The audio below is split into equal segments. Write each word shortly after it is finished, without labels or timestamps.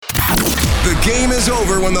The game is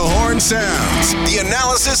over when the horn sounds. The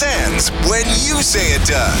analysis ends when you say it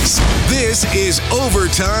does. This is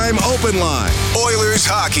Overtime Open Line. Oilers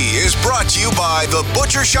hockey is brought to you by the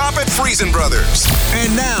Butcher Shop at Friesen Brothers.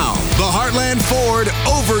 And now, the Heartland Ford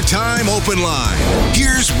Overtime Open Line.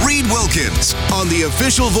 Here's Reed Wilkins on the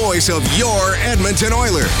official voice of your Edmonton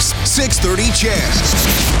Oilers. 630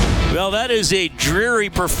 CHED. Well, that is a dreary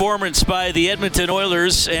performance by the Edmonton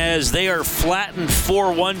Oilers as they are flattened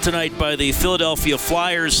 4-1 tonight by the Philadelphia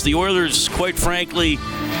Flyers. The Oilers, quite frankly,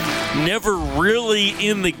 never really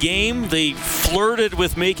in the game. They flirted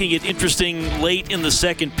with making it interesting late in the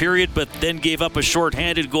second period, but then gave up a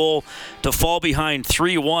shorthanded goal to fall behind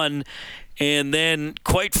 3-1. And then,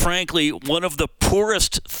 quite frankly, one of the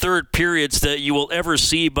poorest third periods that you will ever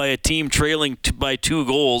see by a team trailing by 2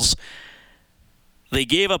 goals. They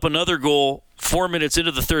gave up another goal 4 minutes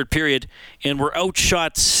into the third period and were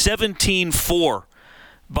outshot 17-4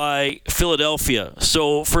 by Philadelphia.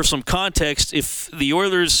 So for some context, if the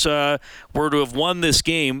Oilers were to have won this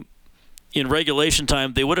game in regulation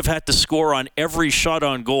time, they would have had to score on every shot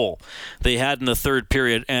on goal they had in the third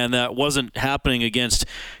period, and that wasn't happening against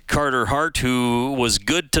Carter Hart, who was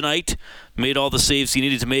good tonight, made all the saves he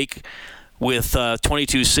needed to make, with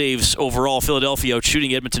 22 saves overall. Philadelphia out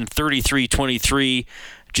shooting Edmonton 33-23.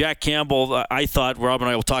 Jack Campbell, I thought, Rob and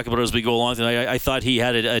I will talk about it as we go along tonight, I thought he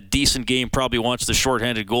had a decent game, probably wants the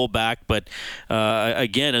shorthanded goal back. But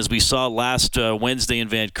again, as we saw last Wednesday in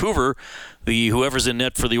Vancouver, whoever's in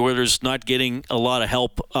net for the Oilers not getting a lot of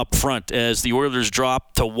help up front as the Oilers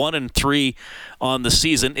dropped to 1-3 on the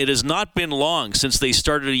season. It has not been long since they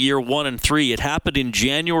started a year 1-3. It happened in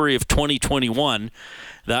January of 2021.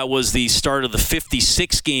 That was the start of the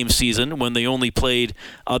 56-game season when they only played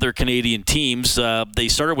other Canadian teams. They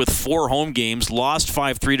started with 4 home games, lost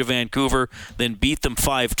 5-3 to Vancouver, then beat them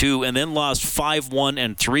 5-2, and then lost 5-1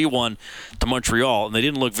 and 3-1 to Montreal. And they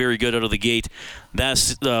didn't look very good out of the gate.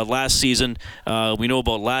 That's last season. We know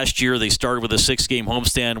about last year. They started with a 6-game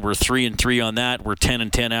homestand. We're 3-3 on that. We're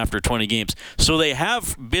 10-10 after 20 games. So they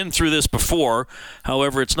have been through this before.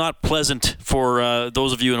 However, it's not pleasant for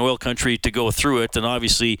those of you in oil country to go through it. And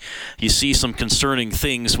obviously, you see some concerning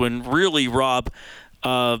things when really, Rob,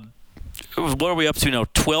 what are we up to now?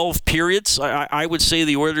 12 periods? I would say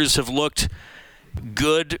the Oilers have looked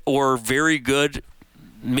good or very good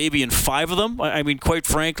maybe in 5 of them. I mean, quite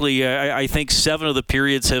frankly, I think 7 of the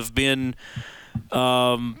periods have been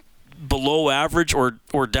below average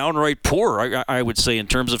or downright poor, I would say, in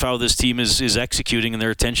terms of how this team is executing and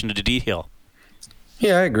their attention to detail.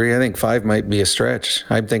 Yeah, I agree. I think 5 might be a stretch.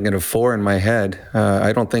 I'm thinking of 4 in my head.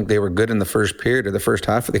 I don't think they were good in the first period or the first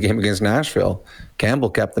half of the game against Nashville. Campbell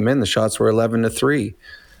kept them in. The shots were 11-3.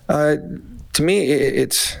 To me,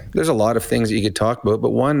 there's a lot of things that you could talk about, but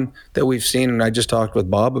one that we've seen, and I just talked with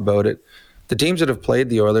Bob about it, the teams that have played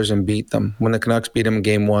the Oilers and beat them, when the Canucks beat them in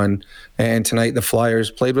Game 1, and tonight the Flyers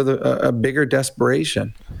played with a bigger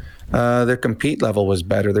desperation. Their compete level was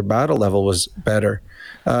better. Their battle level was better.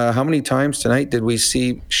 How many times tonight did we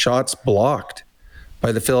see shots blocked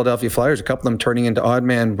by the Philadelphia Flyers, a couple of them turning into odd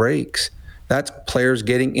man breaks? That's players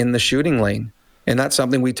getting in the shooting lane. And that's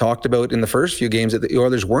something we talked about in the first few games that the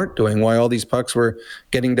Oilers weren't doing, why all these pucks were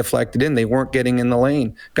getting deflected in. They weren't getting in the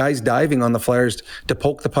lane. Guys diving on the Flyers to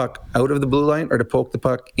poke the puck out of the blue line or to poke the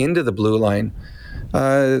puck into the blue line.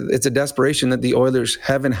 It's a desperation that the Oilers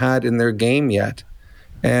haven't had in their game yet.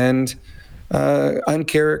 And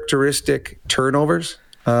uncharacteristic turnovers.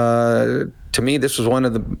 To me, this was one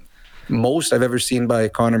of the most I've ever seen by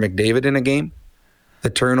Connor McDavid in a game. The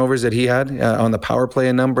turnovers that he had on the power play,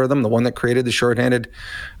 a number of them, the one that created the shorthanded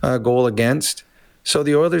goal against. So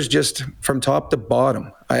the Oilers just from top to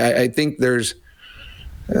bottom, I think there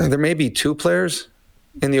may be 2 players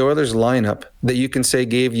in the Oilers lineup that you can say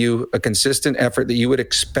gave you a consistent effort that you would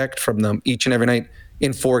expect from them each and every night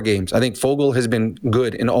in 4 games. I think Foegele has been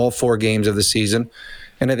good in all 4 games of the season.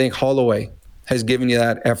 And I think Holloway has given you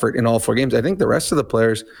that effort in all 4 games. I think the rest of the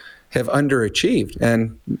players have underachieved.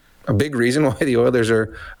 And a big reason why the Oilers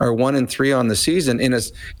are 1-3 on the season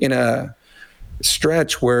in a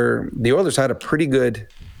stretch where the Oilers had a pretty good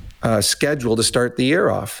schedule to start the year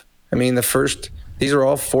off. I mean, these are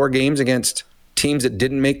all 4 games against teams that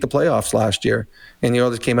didn't make the playoffs last year, and the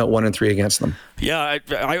Oilers came out 1-3 against them. Yeah,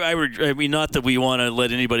 I mean, not that we want to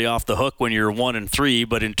let anybody off the hook when you're 1-3,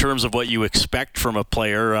 but in terms of what you expect from a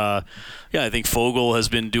player, I think Foegele has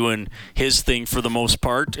been doing his thing for the most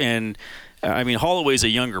part, and I mean, Holloway's a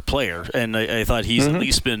younger player, and I thought he's at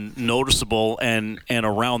least been noticeable and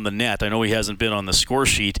around the net. I know he hasn't been on the score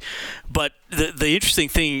sheet, but the interesting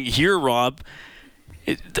thing here, Rob,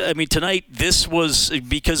 Tonight, this was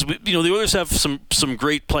because the Oilers have some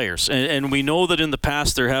great players, and we know that in the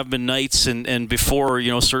past there have been nights, and before,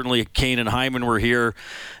 certainly Kane and Hyman were here,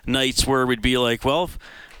 nights where we'd be like, well,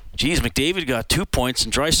 geez, McDavid got 2 points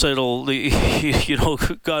and Draisaitl,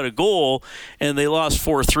 got a goal, and they lost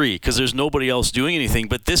 4-3 because there's nobody else doing anything.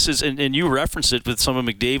 But this is, and you referenced it with some of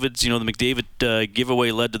McDavid's, the McDavid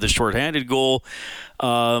giveaway led to the shorthanded goal.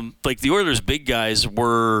 The Oilers' big guys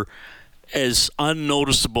were as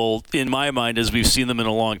unnoticeable in my mind as we've seen them in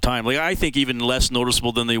a long time. I think even less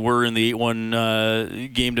noticeable than they were in the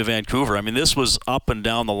 8-1 game to Vancouver. I mean, this was up and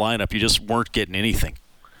down the lineup. You just weren't getting anything.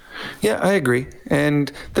 Yeah, I agree.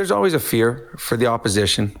 And there's always a fear for the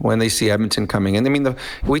opposition when they see Edmonton coming in. I mean,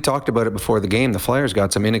 we talked about it before the game. The Flyers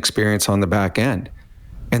got some inexperience on the back end.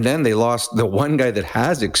 And then they lost the one guy that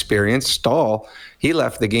has experience, Stahl. He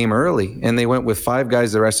left the game early, and they went with 5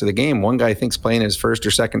 guys the rest of the game. One guy, I think, is playing his first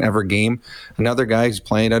or second ever game. Another guy is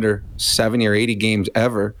playing under 70 or 80 games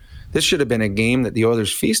ever. This should have been a game that the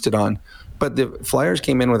Oilers feasted on. But the Flyers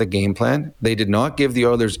came in with a game plan. They did not give the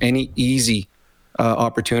Oilers any easy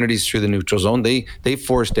opportunities through the neutral zone. They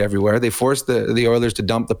forced everywhere. They forced the Oilers to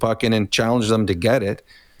dump the puck in and challenge them to get it.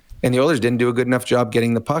 And the Oilers didn't do a good enough job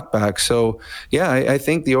getting the puck back. So, yeah, I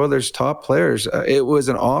think the Oilers' top players, it was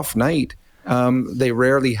an off night. They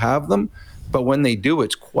rarely have them, but when they do,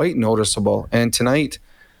 it's quite noticeable. And tonight,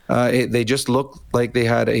 they just looked like they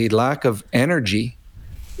had a lack of energy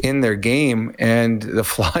in their game, and the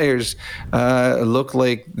Flyers looked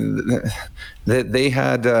like that they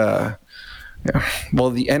had...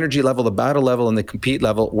 the energy level, the battle level, and the compete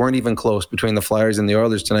level weren't even close between the Flyers and the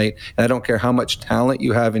Oilers tonight. And I don't care how much talent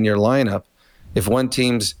you have in your lineup. If one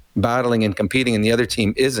team's battling and competing and the other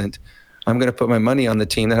team isn't, I'm going to put my money on the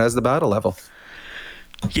team that has the battle level.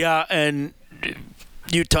 Yeah, and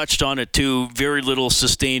you touched on it too. Very little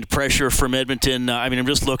sustained pressure from Edmonton. I'm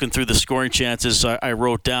just looking through the scoring chances I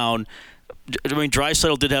wrote down.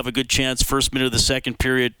 Draisaitl did have a good chance first minute of the second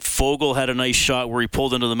period. Foegele had a nice shot where he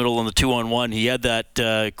pulled into the middle on the 2-on-1. He had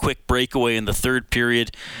that quick breakaway in the third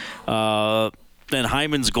period. Then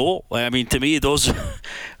Hyman's goal. To me, those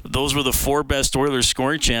were the 4 best Oilers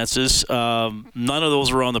scoring chances. None of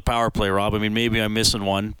those were on the power play, Rob. Maybe I'm missing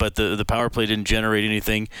one, but the power play didn't generate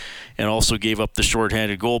anything and also gave up the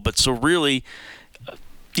shorthanded goal. But so really,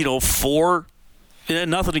 4...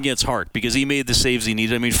 Nothing against Hart because he made the saves he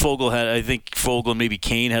needed. Foegele and maybe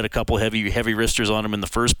Kane had a couple heavy wristers on him in the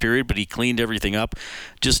first period, but he cleaned everything up.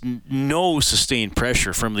 Just no sustained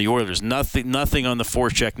pressure from the Oilers. Nothing on the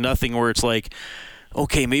forecheck. Nothing where it's like,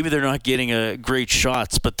 okay, maybe they're not getting great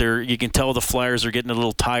shots, but you can tell the Flyers are getting a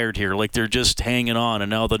little tired here. Like they're just hanging on, and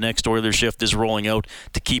now the next Oilers shift is rolling out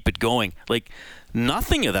to keep it going.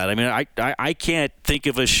 Nothing of that. I can't think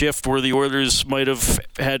of a shift where the Oilers might have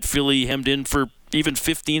had Philly hemmed in for even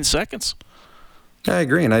 15 seconds. I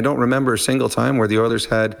agree, and I don't remember a single time where the Oilers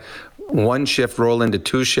had one shift roll into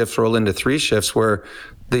 2 shifts, roll into 3 shifts where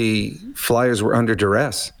the Flyers were under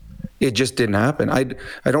duress. It just didn't happen. I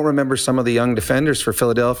don't remember some of the young defenders for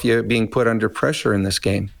Philadelphia being put under pressure in this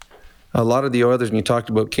game. A lot of the Oilers, and you talked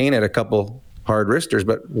about Kane, had a couple hard wristers,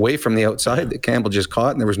 but way from the outside that Campbell just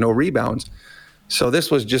caught, and there was no rebounds. So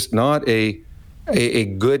this was just not a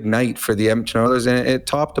good night for the Edmonton Oilers, and it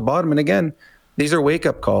top to bottom. And again, these are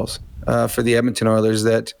wake-up calls for the Edmonton Oilers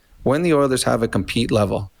that when the Oilers have a compete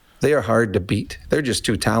level, they are hard to beat. They're just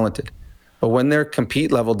too talented. But when their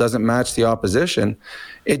compete level doesn't match the opposition,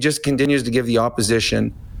 it just continues to give the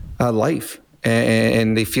opposition life,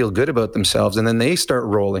 and they feel good about themselves, and then they start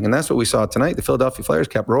rolling. And that's what we saw tonight. The Philadelphia Flyers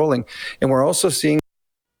kept rolling, and we're also seeing...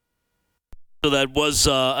 So that was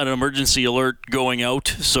an emergency alert going out.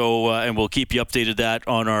 So, and we'll keep you updated that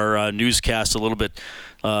on our newscast a little bit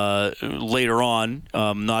later on.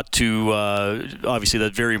 Not to obviously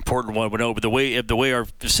that very important one went out, but the way our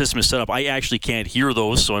system is set up, I actually can't hear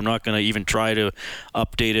those, so I'm not going to even try to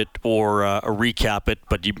update it or recap it.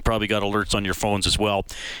 But you probably got alerts on your phones as well,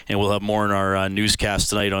 and we'll have more in our newscast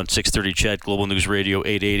tonight on 6:30 CHED, Global News Radio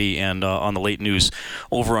 880, and on the late news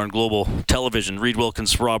over on Global Television. Reed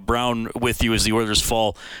Wilkins, Rob Brown with you as the Oilers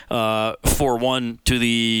fall 4-1 to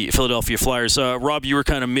the Philadelphia Flyers. Rob, you were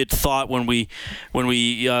kind of mid-thought when we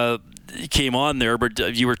came on there,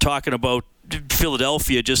 but you were talking about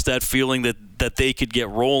Philadelphia, just that feeling that they could get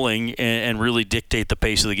rolling and really dictate the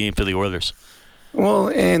pace of the game to the Oilers. Well,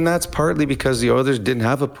 and that's partly because the Oilers didn't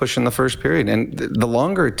have a push in the first period. And the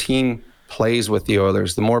longer a team plays with the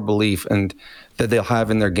Oilers, the more belief and that they'll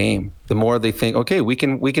have in their game. The more they think, okay, we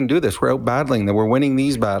can do this. We're out battling them. We're winning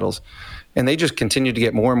these battles. And they just continue to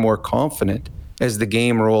get more and more confident as the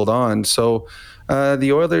game rolled on. So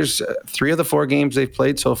the Oilers, 3 of the 4 games they've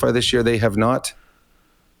played so far this year, they have not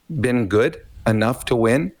been good enough to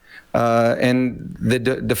win. And the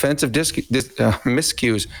defensive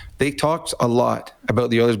miscues, they talked a lot about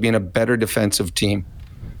the Oilers being a better defensive team.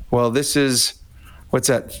 Well, this is,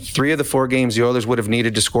 3 of the 4 games the Oilers would have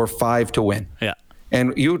needed to score 5 to win. Yeah.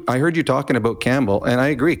 And I heard you talking about Campbell, and I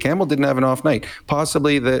agree. Campbell didn't have an off night.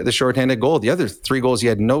 Possibly the shorthanded goal. The other 3 goals he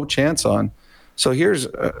had no chance on. So here's,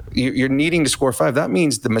 you're needing to score 5. That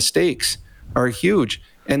means the mistakes are huge.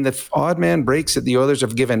 And the odd man breaks that the Oilers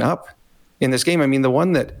have given up in this game. I mean, the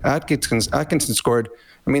one that Atkinson scored,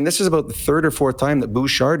 I mean, this is about the 3rd or 4th time that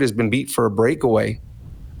Bouchard has been beat for a breakaway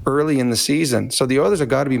early in the season. So the Oilers have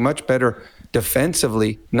got to be much better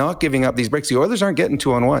defensively, not giving up these breaks. The Oilers aren't getting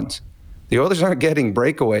 2-on-1s. The Oilers aren't getting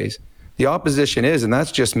breakaways. The opposition is, and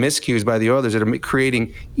that's just miscues by the Oilers that are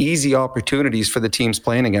creating easy opportunities for the teams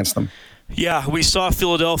playing against them. Yeah, we saw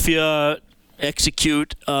Philadelphia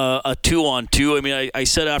execute a 2-on-2. I mean, I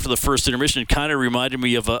said after the first intermission, it kind of reminded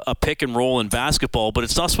me of a pick and roll in basketball, but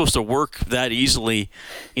it's not supposed to work that easily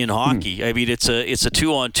in hockey. I mean, it's a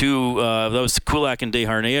 2-on-2. That was Kulak and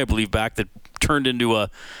Desharnais, I believe, back that turned into a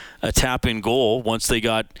tap-in goal once they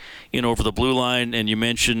got in over the blue line. And you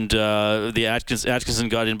mentioned the Atkinson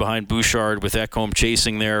got in behind Bouchard with Ekholm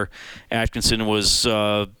chasing there. Atkinson was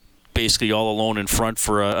basically all alone in front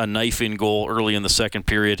for a knife-in goal early in the second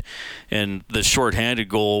period. And the short-handed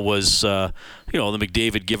goal was, the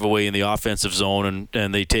McDavid giveaway in the offensive zone,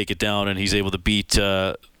 and they take it down, and he's able to beat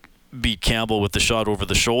Campbell with the shot over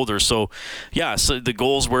the shoulder. So the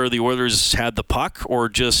goals where the Oilers had the puck or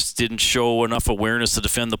just didn't show enough awareness to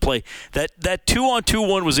defend the play. That 2-on-2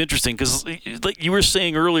 one was interesting because, like you were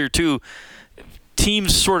saying earlier too,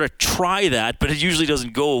 teams sort of try that, but it usually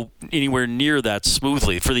doesn't go anywhere near that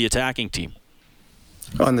smoothly for the attacking team.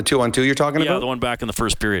 On the 2-on-2 you're talking about? Yeah, the one back in the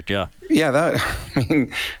first period, yeah. Yeah,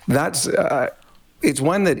 that's it's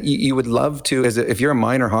one that you would love to, if you're a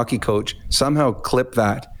minor hockey coach, somehow clip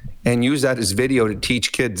that and use that as video to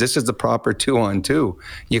teach kids this is the proper 2-on-2.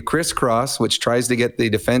 You crisscross, which tries to get the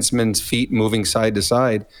defenseman's feet moving side to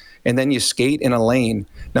side, and then you skate in a lane.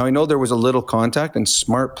 Now, I know there was a little contact and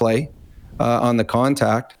smart play on the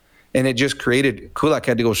contact, and it just created, Kulak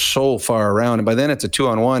had to go so far around, and by then it's a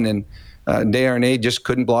 2-on-1, and Desharnais just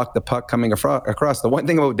couldn't block the puck coming across. The one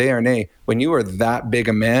thing about Desharnais, when you are that big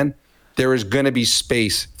a man, there is going to be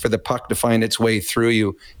space for the puck to find its way through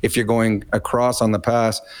you if you're going across on the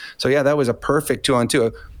pass. So yeah, that was a perfect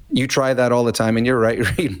 2-on-2. You try that all the time, and you're right.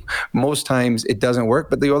 Most times it doesn't work,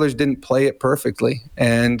 but the Oilers didn't play it perfectly.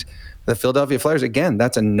 And the Philadelphia Flyers, again,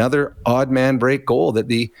 that's another odd man break goal that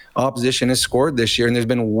the opposition has scored this year, and there's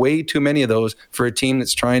been way too many of those for a team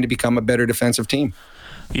that's trying to become a better defensive team.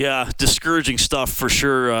 Yeah, discouraging stuff for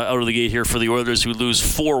sure out of the gate here for the Oilers, who lose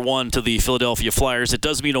 4-1 to the Philadelphia Flyers. It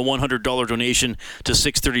does mean a $100 donation to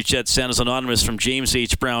 630 CHED sent as anonymous from James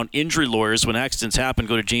H. Brown Injury Lawyers. When accidents happen,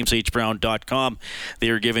 go to jameshbrown.com. They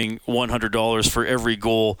are giving $100 for every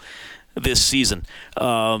goal this season.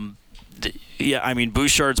 I mean,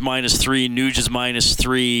 Bouchard's -3, Nuge is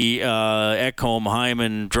 -3, Ekholm,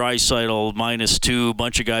 Hyman, Draisaitl -2,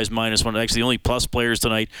 bunch of guys -1. Actually, the only plus players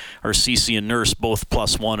tonight are Ceci and Nurse, both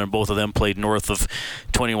 +1, and both of them played north of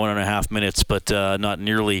 21 and a half minutes, but not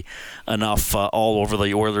nearly enough all over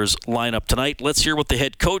the Oilers lineup tonight. Let's hear what the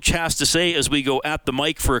head coach has to say as we go at the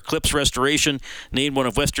mic for Eclipse Restoration, named one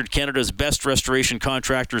of Western Canada's best restoration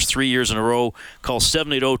contractors 3 years in a row. Call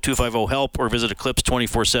 780-250-HELP or visit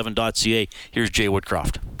eclipse247.ca. Here's Jay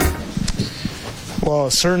Woodcroft.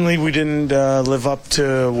 Well, certainly we didn't live up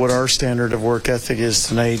to what our standard of work ethic is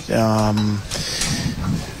tonight.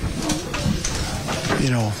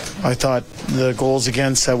 I thought the goals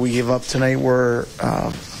against that we gave up tonight were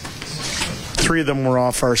 3 of them were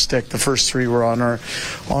off our stick. The first 3 were on our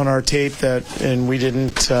tape and we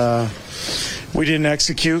didn't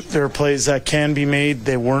execute. There are plays that can be made.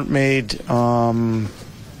 They weren't made.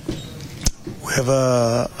 We have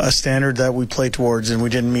a standard that we play towards, and we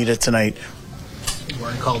didn't meet it tonight. You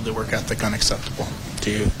weren't called the work ethic unacceptable.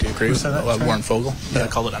 Do you agree with that? Warren Fogle? Yeah,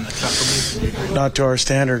 called it unacceptable. Do you agree? Not to our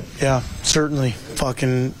standard. Yeah, certainly.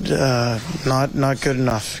 Fucking not good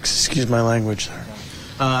enough. Excuse my language there.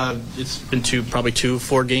 It's been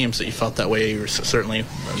 4 games that you felt that way. You were certainly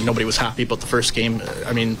nobody was happy about the first game.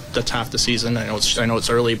 I mean, that's half the season. I know it's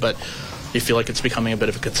early, but you feel like it's becoming a bit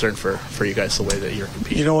of a concern for you guys, the way that you're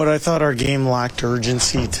competing? You know what? I thought our game lacked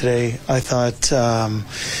urgency today. I thought, I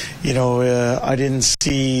didn't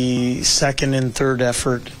see second and third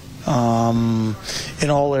effort in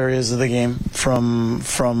all areas of the game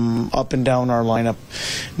from up and down our lineup,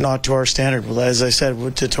 not to our standard. Well, as I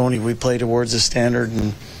said to Tony, we play towards a standard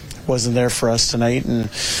and it wasn't there for us tonight, and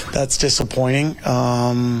that's disappointing.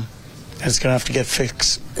 And it's going to have to get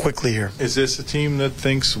fixed quickly here. Is this a team that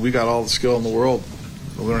thinks we got all the skill in the world,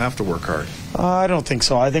 we don't have to work hard? I don't think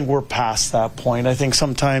so. I think we're past that point. I think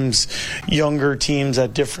sometimes younger teams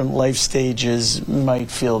at different life stages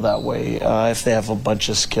might feel that way if they have a bunch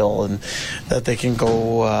of skill and that they can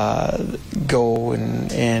go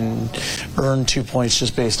and earn 2 points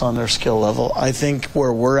just based on their skill level. I think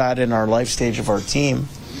where we're at in our life stage of our team,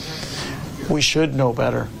 we should know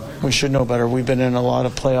better. We should know better. We've been in a lot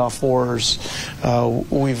of playoff wars.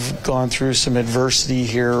 We've gone through some adversity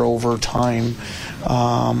here over time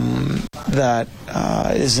that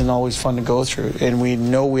isn't always fun to go through. And we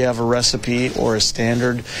know we have a recipe or a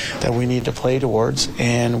standard that we need to play towards,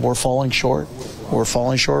 and we're falling short. We're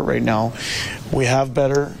falling short right now. We have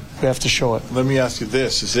better. We have to show it. Let me ask you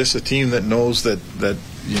this. Is this a team that knows that the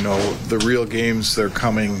real games, they're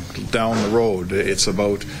coming down the road? It's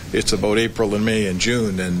about April and May and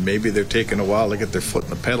June, and maybe they're taking a while to get their foot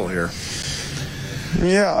in the pedal here?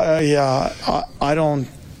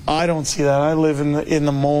 I don't see that. I live in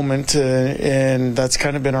the moment, and that's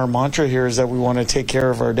kind of been our mantra here, is that we want to take care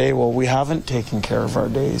of our day. Well, we haven't taken care of our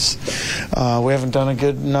days. We haven't done a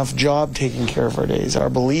good enough job taking care of our days. Our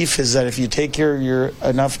belief is that if you take care of your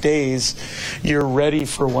enough days, you're ready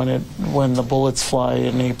for when the bullets fly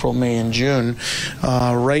in April, May, and June.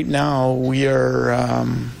 Right now, we are,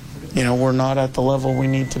 we're not at the level we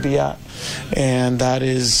need to be at, and that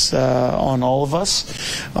is on all of us.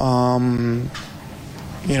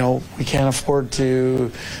 We can't afford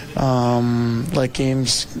to let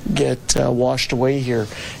games get washed away here,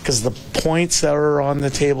 because the points that are on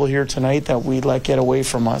the table here tonight that we let get away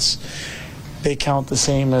from us, they count the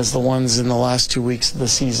same as the ones in the last 2 weeks of the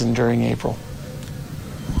season during April.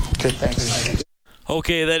 Good, thanks.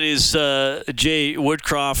 Okay, that is Jay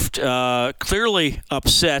Woodcroft. Clearly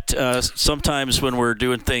upset. Sometimes when we're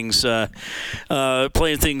doing things,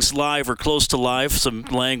 playing things live or close to live, some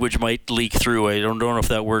language might leak through. I don't know if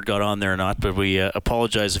that word got on there or not, but we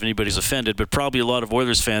apologize if anybody's offended. But probably a lot of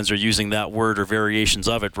Oilers fans are using that word or variations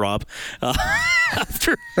of it, Rob,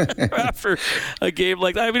 after a game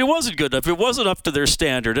like that. I mean, it wasn't good enough. It wasn't up to their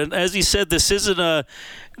standard. And as he said, this isn't a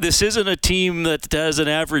team that has an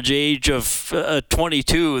average age of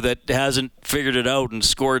 22 that hasn't figured it out and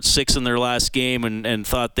scored 6 in their last game and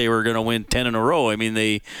thought they were going to win 10 in a row. I mean,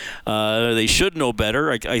 they should know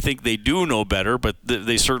better. I think they do know better, but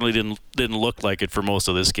they certainly didn't look like it for most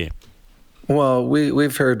of this game. Well,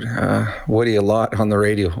 we've heard Woody a lot on the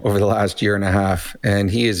radio over the last year and a half,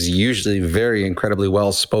 and he is usually very incredibly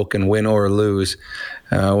well-spoken, win or lose.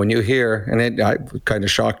 When you hear, and it kind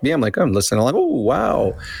of shocked me, I'm listening, I'm like, oh,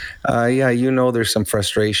 wow. There's some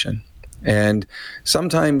frustration. And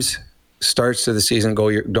sometimes starts to the season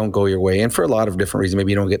don't go your way, and for a lot of different reasons.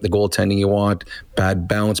 Maybe you don't get the goaltending you want, bad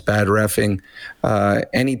bounce, bad reffing,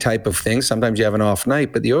 any type of thing. Sometimes you have an off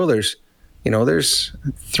night, but the Oilers, there's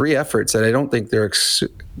 3 efforts that I don't think they're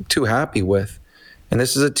too happy with. And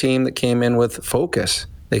this is a team that came in with focus.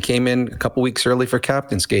 They came in a couple weeks early for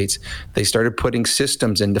captain's gates. They started putting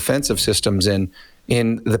systems in, defensive systems in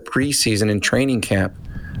the preseason and training camp.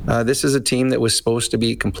 This is a team that was supposed to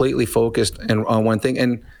be completely focused on one thing,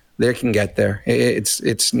 and they can get there.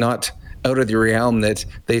 It's not out of the realm that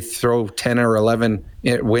they throw 10 or 11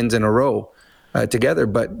 wins in a row together,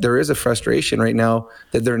 but there is a frustration right now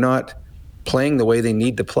that they're not playing the way they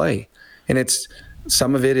need to play. And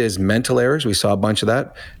some of it is mental errors. We saw a bunch of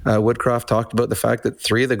that. Woodcroft talked about the fact that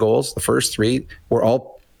 3 of the goals, the first 3, were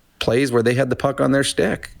all plays where they had the puck on their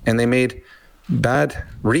stick and they made bad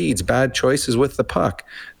reads, bad choices with the puck.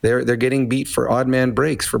 They're getting beat for odd man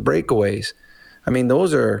breaks, for breakaways. I mean,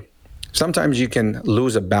 those are, sometimes you can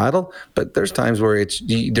lose a battle, but there's times where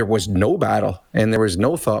there was no battle and there was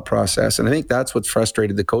no thought process. And I think that's what's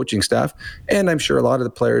frustrated the coaching staff, and I'm sure a lot of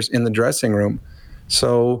the players in the dressing room.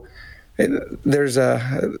 So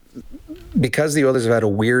because the Oilers have had a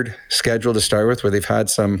weird schedule to start with, where they've had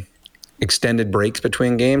some extended breaks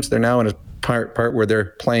between games, they're now in a part where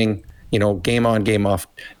they're playing, game on, game off,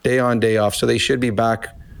 day on, day off. So they should be back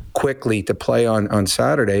quickly to play on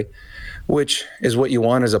Saturday, which is what you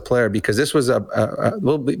want as a player, because this was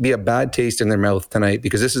will be a bad taste in their mouth tonight,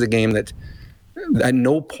 because this is a game that at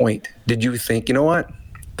no point did you think, you know what,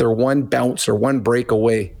 they're one bounce or one break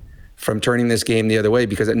away from turning this game the other way,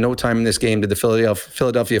 because at no time in this game did the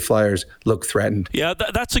Philadelphia Flyers look threatened. Yeah,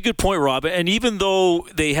 that's a good point, Rob. And even though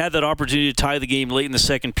they had that opportunity to tie the game late in the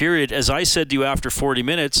second period, as I said to you after 40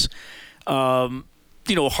 minutes,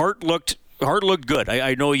 Hart looked good.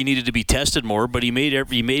 I know he needed to be tested more, but he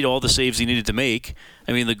made all the saves he needed to make.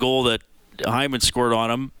 I mean, the goal that Hyman scored on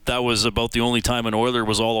him, that was about the only time an Oiler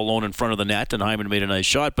was all alone in front of the net, and Hyman made a nice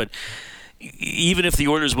shot. But even if the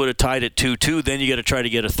Oilers would have tied it 2-2, then you got to try to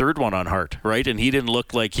get a third one on Hart, right? And he didn't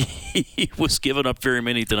look like he was giving up very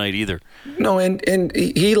many tonight either. No, and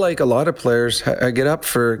he, like a lot of players, get up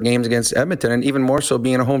for games against Edmonton, and even more so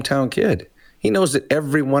being a hometown kid. He knows that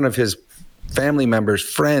every one of his family members,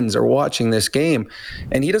 friends are watching this game,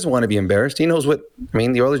 and he doesn't want to be embarrassed. He knows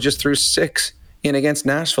the Oilers just threw 6 in against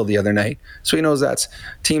Nashville the other night. So he knows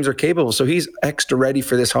teams are capable. So he's extra ready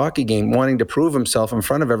for this hockey game, wanting to prove himself in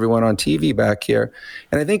front of everyone on TV back here.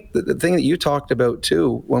 And I think the thing that you talked about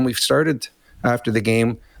too, when we started after the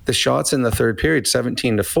game, the shots in the third period,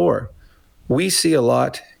 17-4, we see a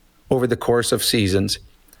lot over the course of seasons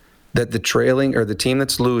that the trailing or the team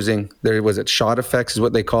that's losing, there was shot effects is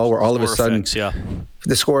what they call, where all of a sudden,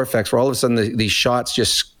 the score effects, where all of a sudden these shots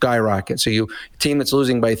just skyrocket. So team that's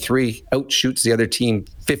losing by 3 outshoots the other team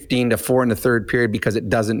 15-4 in the third period because it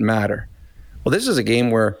doesn't matter. Well, this is a game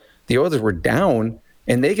where the Oilers were down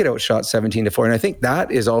and they get outshot 17-4. And I think that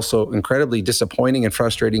is also incredibly disappointing and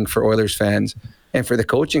frustrating for Oilers fans and for the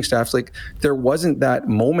coaching staffs. Like, there wasn't that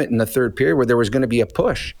moment in the third period where there was going to be a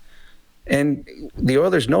push. And the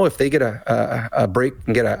Oilers know if they get a break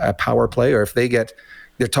and get a power play, or if they get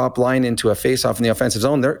their top line into a face-off in the offensive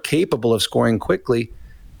zone, they're capable of scoring quickly.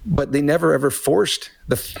 But they never ever forced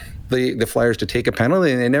the Flyers to take a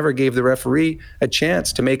penalty, and they never gave the referee a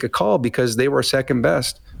chance to make a call because they were second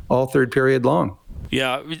best all third period long.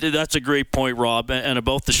 Yeah, that's a great point, Rob. And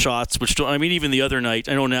about the shots, even the other night,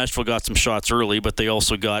 I know Nashville got some shots early, but they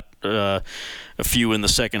also got a few in the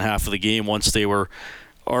second half of the game once they were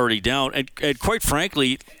already down. And quite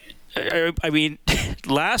frankly,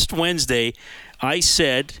 last Wednesday I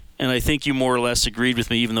said, and I think you more or less agreed with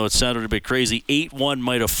me, even though it sounded a bit crazy, 8-1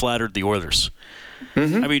 might have flattered the Oilers.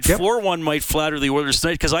 Mm-hmm. 4-1 might flatter the Oilers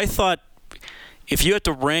tonight, because I thought if you had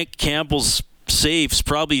to rank Campbell's saves,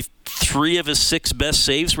 probably 3 of his 6 best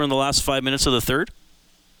saves were in the last 5 minutes of the third.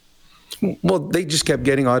 Well, they just kept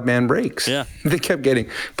getting odd man breaks. Yeah. They kept getting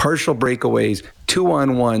partial breakaways,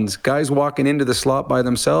 2-on-1s, guys walking into the slot by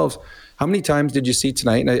themselves. How many times did you see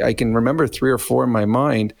tonight? And I can remember 3 or 4 in my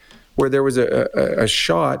mind where there was a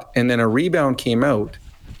shot and then a rebound came out,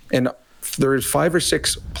 and there was 5 or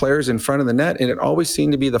 6 players in front of the net, and it always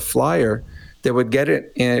seemed to be the Flyer that would get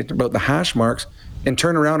it at about the hash marks and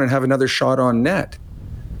turn around and have another shot on net.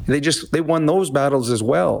 They won those battles as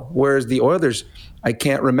well. Whereas the Oilers, I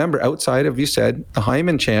can't remember, outside of, you said, the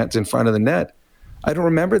Hyman chance in front of the net, I don't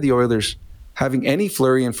remember the Oilers having any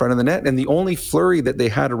flurry in front of the net. And the only flurry that they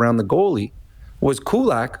had around the goalie was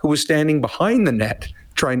Kulak, who was standing behind the net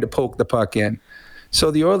trying to poke the puck in.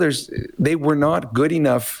 So the Oilers, they were not good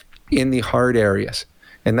enough in the hard areas.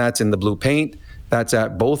 And that's in the blue paint. That's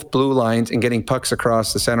at both blue lines and getting pucks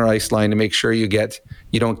across the center ice line to make sure you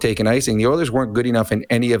don't take an icing. The Oilers weren't good enough in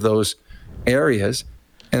any of those areas.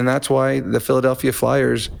 And that's why the Philadelphia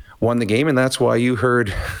Flyers won the game. And that's why you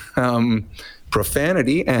heard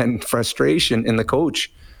profanity and frustration in the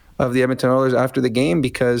coach of the Edmonton Oilers after the game,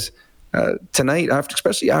 because tonight,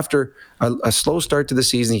 especially after a slow start to the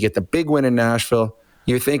season, you get the big win in Nashville,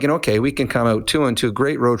 you're thinking, okay, we can come out 2-2,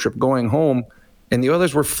 great road trip going home. And the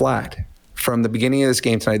Oilers were flat. From the beginning of this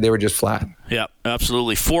game tonight, they were just flat. Yeah,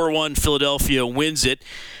 absolutely. 4-1, Philadelphia wins it.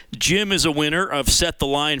 Jim is a winner of Set the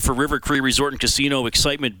Line for River Cree Resort and Casino.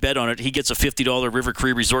 Excitement bet on it. He gets a $50 River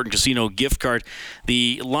Cree Resort and Casino gift card.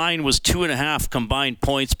 The line was 2.5 combined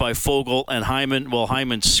points by Fogle and Hyman. Well,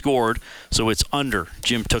 Hyman scored, so it's under.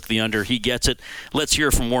 Jim took the under. He gets it. Let's hear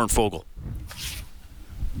from Warren Fogle.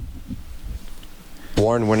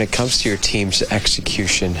 Warren, when it comes to your team's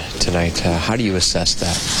execution tonight, how do you assess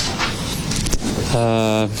that?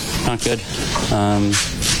 Not good.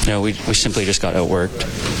 We simply just got outworked.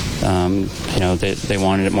 They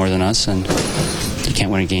wanted it more than us, and you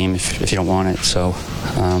can't win a game if you don't want it. So,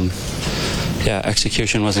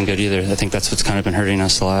 execution wasn't good either. I think that's what's kind of been hurting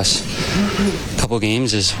us the last couple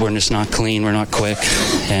games, is we're just not clean, we're not quick,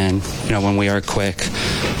 and when we are quick,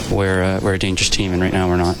 we're a dangerous team, and right now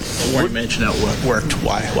we're not. Warren mentioned that worked.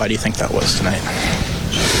 Why do you think that was tonight?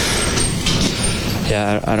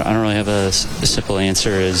 Yeah, I don't really have a simple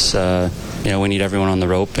answer. Is we need everyone on the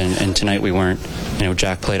rope, and tonight we weren't.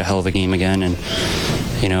 Jack played a hell of a game again, and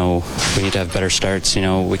we need to have better starts.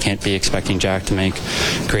 We can't be expecting Jack to make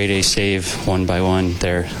grade A save one by one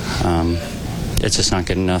there. It's just not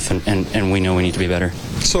good enough, and we know we need to be better.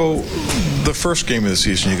 So the first game of the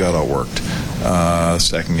season you got outworked.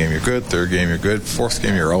 Second game you're good. Third game you're good. Fourth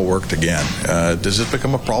game you're outworked again. Does it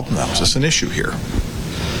become a problem now? Is this an issue here?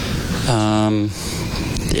 I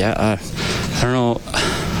don't know.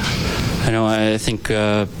 I think,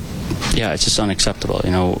 it's just unacceptable.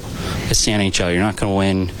 It's the NHL. You're not going to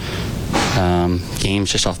win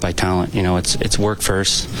games just off by talent. It's work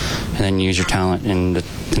first, and then use your talent. And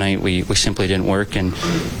tonight we simply didn't work, and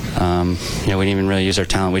we didn't even really use our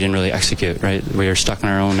talent. We didn't really execute. Right, we were stuck in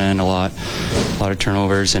our own end a lot of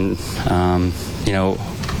turnovers, and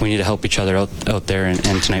we need to help each other out there.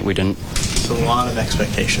 And tonight we didn't. A lot of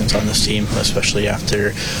expectations on this team, especially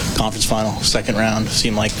after conference final, second round.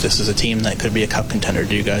 Seemed like this is a team that could be a cup contender.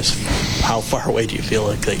 Do you guys, how far away do you feel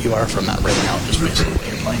like that you are from that right now, just based on the way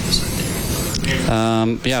you're playing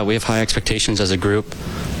this year? We have high expectations as a group.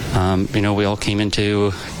 We all came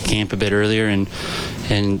into camp a bit earlier and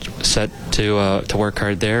set to work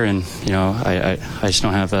hard there, and I just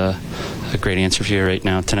don't have a great answer for you right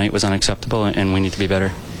now. Tonight was unacceptable, and we need to be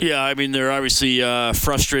better. Yeah, I mean, they're obviously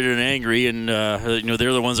frustrated and angry, and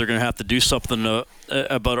they're the ones that are going to have to do something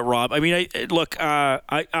about it, Rob. I mean,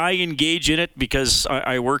 I engage in it because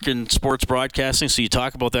I work in sports broadcasting, so you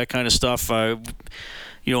talk about that kind of stuff. On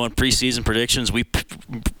preseason predictions,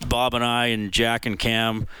 Bob and I and Jack and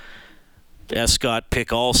Cam Escott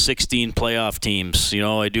pick all 16 playoff teams.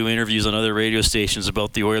 I do interviews on other radio stations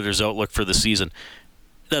about the Oilers' outlook for the season.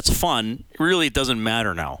 That's fun. Really, it doesn't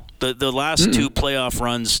matter now. The last two playoff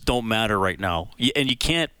runs don't matter right now. And you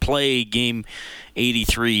can't play game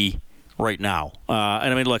 83 right now.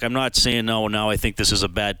 And I mean, look, I'm not saying, now I think this is a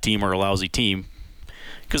bad team or a lousy team,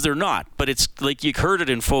 because they're not. But it's like you heard it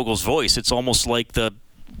in Fogel's voice. It's almost like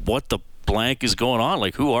what the blank is going on?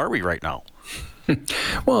 Like, who are we right now?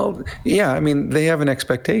 Well, yeah, I mean, they have an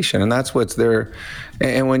expectation, and that's what's there.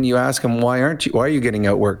 And when you ask them, why are you getting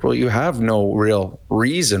outworked? Well, you have no real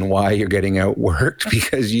reason why you're getting outworked,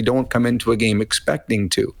 because you don't come into a game expecting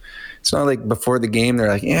to. It's not like before the game, they're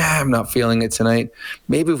like, I'm not feeling it tonight.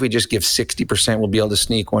 Maybe if we just give 60%, we'll be able to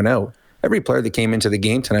sneak one out. Every player that came into the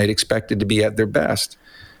game tonight expected to be at their best.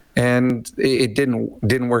 And it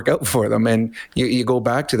didn't work out for them. And you go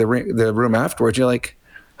back to the room afterwards, you're like,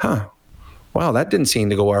 wow, that didn't seem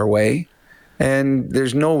to go our way. And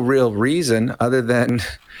there's no real reason other than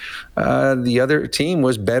the other team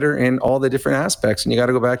was better in all the different aspects. And you got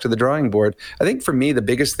to go back to the drawing board. I think for me, the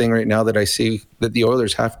biggest thing right now that I see that the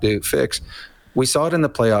Oilers have to fix, we saw it in the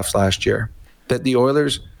playoffs last year, that the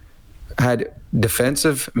Oilers had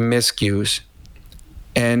defensive miscues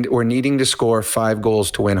and were needing to score 5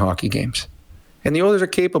 goals to win hockey games. And the Oilers are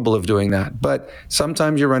capable of doing that. But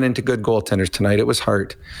sometimes you run into good goaltenders. Tonight it was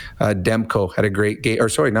Hart. Demko had a great game. Or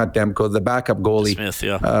sorry, not Demko, the backup goalie. Smith,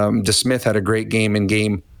 yeah. DeSmith had a great game in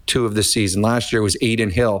game 2 of the season. Last year was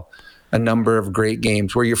Aiden Hill. A number of great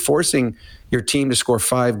games where you're forcing your team to score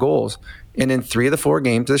 5 goals. And in 3 of the 4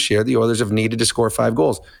 games this year, the Oilers have needed to score 5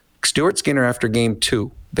 goals. Stuart Skinner, after game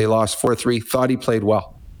 2, they lost 4-3, thought he played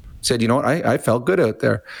well. Said, you know what, I felt good out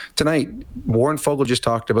there. Tonight, Warren Fogle just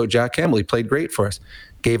talked about Jack Campbell. He played great for us.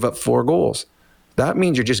 Gave up 4 goals. That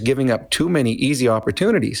means you're just giving up too many easy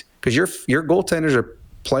opportunities because your goaltenders are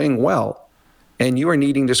playing well and you are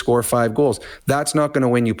needing to score 5 goals. That's not going to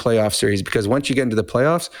win you playoff series, because once you get into the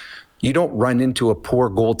playoffs, you don't run into a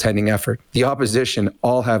poor goaltending effort. The opposition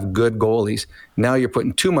all have good goalies. Now you're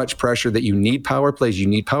putting too much pressure that you need power plays. You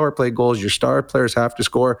need power play goals. Your star players have to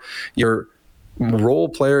score. Your role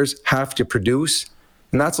players have to produce,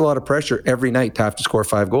 and that's a lot of pressure every night to have to score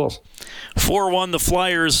 5 goals. 4-1, the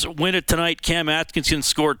Flyers win it tonight. Cam Atkinson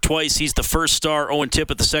scored twice. He's the first star. Owen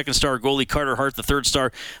Tippett, the second star. Goalie Carter Hart, the third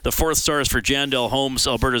star. The fourth star is for Jandel Holmes,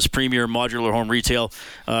 Alberta's premier modular home retail.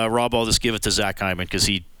 Rob, I'll just give it to Zach Hyman because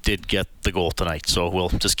he did get the goal tonight. So we'll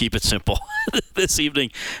just keep it simple this evening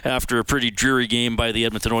after a pretty dreary game by the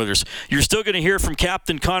Edmonton Oilers. You're still going to hear from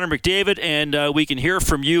Captain Connor McDavid, and we can hear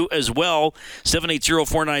from you as well.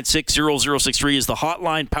 780-496-0063 is the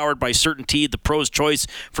hotline, powered by CertainTeed, the pro's choice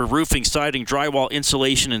for roofing, siding, drywall,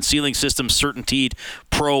 insulation, and ceiling systems. CertainTeed,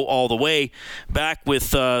 pro all the way. Back with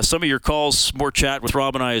some of your calls, more chat with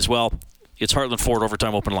Rob and I as well. It's Heartland Ford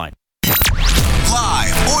Overtime Open Line.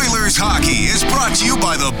 Live Oilers hockey is brought to you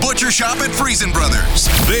by the Butcher Shop at Friesen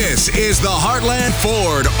Brothers. This is the Heartland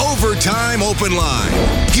Ford Overtime Open Line.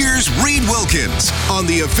 Here's Reed Wilkins on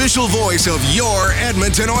the official voice of your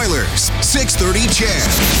Edmonton Oilers. 630 CHED.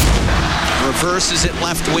 Reverses it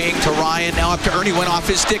left wing to Ryan. Now up to Ernie. Went off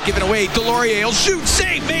his stick. Given away. Delorier will shoot.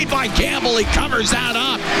 Save made by Campbell. He covers that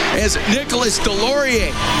up as Nicholas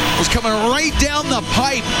Delorier was coming right down the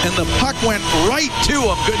pipe, and the puck went right to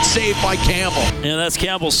him. Good save by Campbell. And that's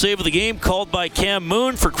Campbell's save of the game, called by Cam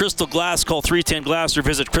Moon. For Crystal Glass, call 310-GLASS or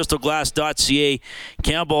visit crystalglass.ca.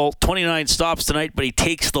 Campbell, 29 stops tonight, but he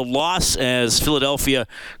takes the loss as Philadelphia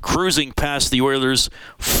cruising past the Oilers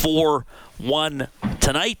 4-1. 1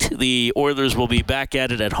 tonight. The Oilers will be back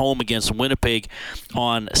at it at home against Winnipeg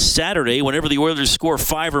on Saturday. Whenever the Oilers score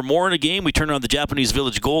 5 or more in a game, we turn on the Japanese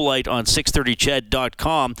Village goal light on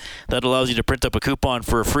 630ched.com. That allows you to print up a coupon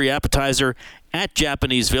for a free appetizer at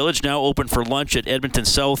Japanese Village, now open for lunch at Edmonton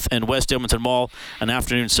South and West Edmonton Mall. An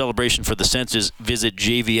afternoon celebration for the senses. Visit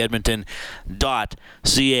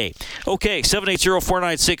jvedmonton.ca. Okay,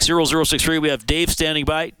 780-496-0063. We have Dave standing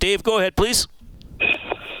by. Dave, go ahead, please.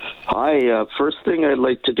 Hi. First thing I'd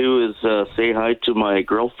like to do is say hi to my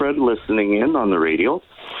girlfriend listening in on the radio.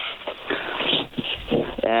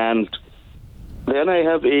 And then I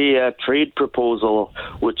have a trade proposal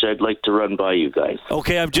which I'd like to run by you guys.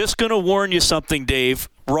 Okay, I'm just going to warn you something, Dave.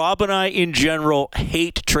 Rob and I, in general,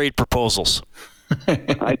 hate trade proposals.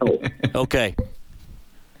 I know. Okay.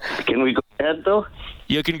 Can we go ahead, though?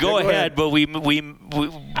 You can go ahead, but we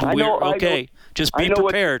okay. Just be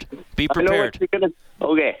prepared. Be prepared.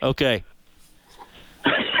 Okay. Okay.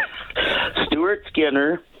 Stuart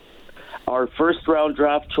Skinner, our first-round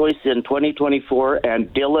draft choice in 2024,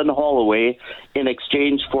 and Dylan Holloway in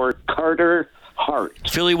exchange for Carter Hart.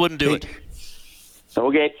 Philly wouldn't do it.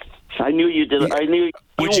 Okay. I knew you did. I knew.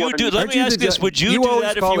 Would you do? Let me ask this: would you do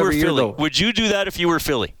that if you were Philly? Would you do that if you were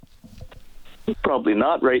Philly? Probably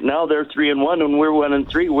not. Right now, they're 3-1, and we're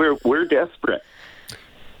 1-3. We're desperate.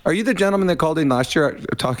 Are you the gentleman that called in last year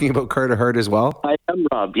talking about Carter Hart as well? I am,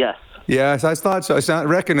 Rob. Yes. Yes, I thought so. I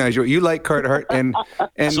recognize you. You like Carter Hart, and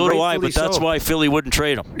so do I. But that's why Philly wouldn't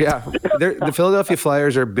trade him. Yeah, the Philadelphia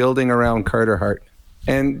Flyers are building around Carter Hart,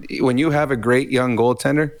 and when you have a great young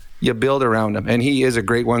goaltender, you build around him, and he is a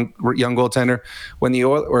great young goaltender. When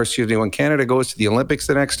when Canada goes to the Olympics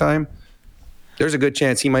the next time, there's a good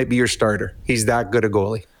chance he might be your starter. He's that good a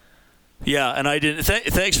goalie. Yeah, and I didn't.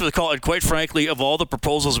 Thanks for the call. And quite frankly, of all the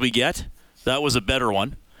proposals we get, that was a better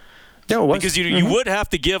one. Yeah, it was. Because you would have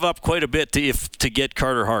to give up quite a bit to get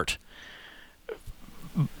Carter Hart.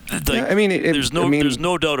 There's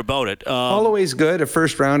no doubt about it. Holloway's good. A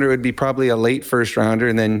first rounder would be probably a late first rounder,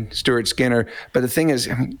 and then Stuart Skinner. But the thing is,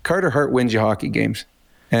 Carter Hart wins you hockey games,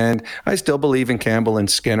 and I still believe in Campbell and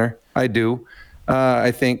Skinner. I do. I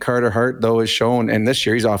think Carter Hart, though, has shown, and this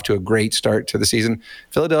year he's off to a great start to the season.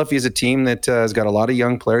 Philadelphia is a team that has got a lot of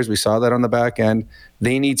young players. We saw that on the back end.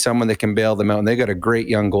 They need someone that can bail them out, and they got a great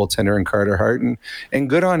young goaltender in Carter Hart, and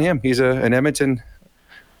good on him. He's an Edmonton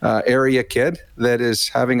area kid that is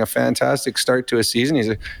having a fantastic start to his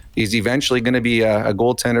season. He's eventually going to be a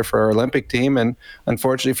goaltender for our Olympic team, and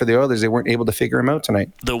unfortunately for the Oilers, they weren't able to figure him out tonight.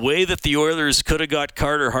 The way that the Oilers could have got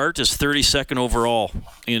Carter Hart is 32nd overall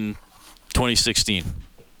in 2016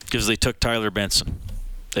 because they took Tyler Benson.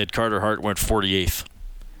 They had Carter Hart went 48th.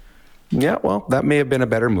 Yeah, well, that may have been a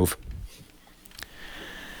better move.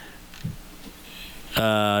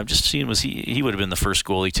 I'm just seeing, was he would have been the first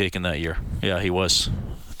goalie taken that year. Yeah, he was.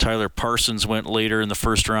 Tyler Parsons went later in the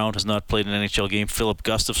first round, has not played an NHL game. Philip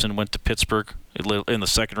Gustafson went to Pittsburgh in the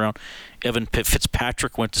second round. Evan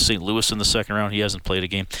Fitzpatrick went to St. Louis in the second round. He hasn't played a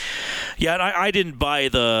game. Yeah, and I didn't buy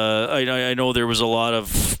I know there was a lot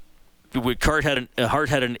of... Hart had an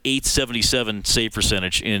 .877 save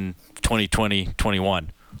percentage in 2020-21.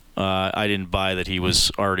 I didn't buy that he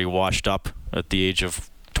was already washed up at the age of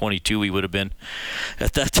 22. He would have been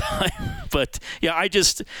at that time. But yeah,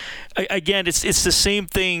 again, it's the same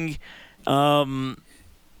thing. No,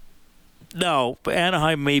 but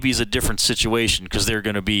Anaheim maybe is a different situation because they're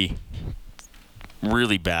going to be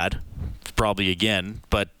really bad, probably again.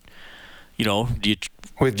 But do you?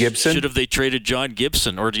 With Gibson? Should have they traded John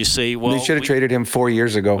Gibson? Or do you say, well... They should have traded him 4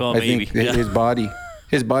 years ago. Well, I maybe. think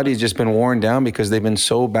his body's just been worn down because they've been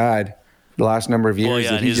so bad the last number of years. Well,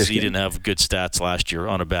 yeah, he didn't have good stats last year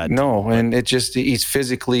on a bad team. No, and he's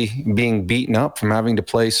physically being beaten up from having to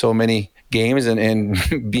play so many games and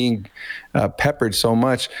being peppered so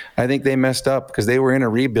much. I think they messed up because they were in a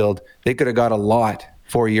rebuild. They could have got a lot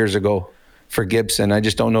 4 years ago for Gibson. I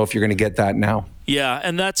just don't know if you're going to get that now. Yeah,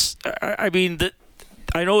 and that's...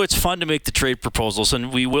 I know it's fun to make the trade proposals,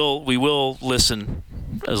 and we will listen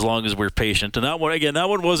as long as we're patient. And that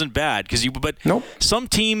one wasn't bad but nope. Some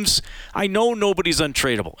teams, I know nobody's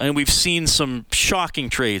untradeable, and we've seen some shocking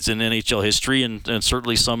trades in NHL history, and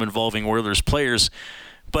certainly some involving Oilers players.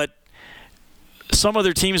 But some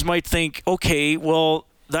other teams might think, okay, well,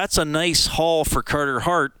 that's a nice haul for Carter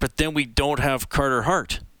Hart, but then we don't have Carter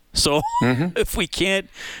Hart. So if we can't,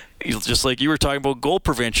 just like you were talking about goal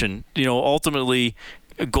prevention, ultimately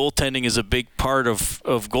goaltending is a big part of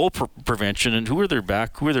goal prevention. And who are their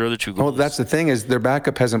other two goalies? Well, that's the thing is their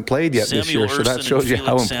backup hasn't played yet this year, so that shows you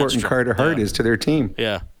how important Carter Hart is to their team.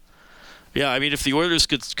 Yeah. Yeah, I mean, if the Oilers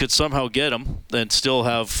could somehow get him and still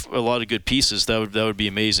have a lot of good pieces, that would be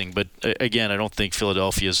amazing. But again, I don't think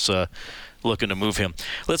Philadelphia's looking to move him.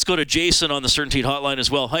 Let's go to Jason on the Certainty Hotline as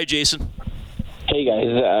well. Hi, Jason. Hey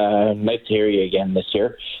guys, nice to hear you again this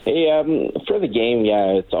year. Hey, for the game, yeah,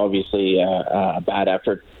 it's obviously a bad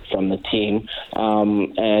effort from the team,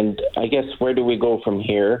 and I guess where do we go from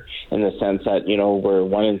here? In the sense that we're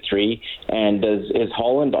 1-3, and is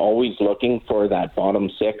Holland always looking for that bottom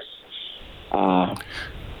six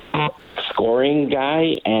scoring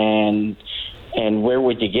guy, and where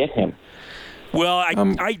would you get him? Well,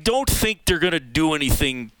 I don't think they're going to do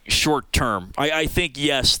anything short term. I think,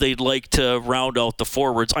 yes, they'd like to round out the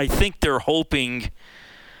forwards. I think they're hoping.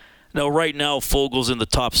 Now, right now, Fogel's in the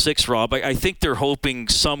top 6, Rob. I think they're hoping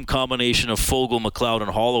some combination of Fogel, McLeod,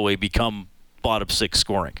 and Holloway become bottom 6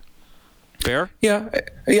 scoring. Fair? Yeah,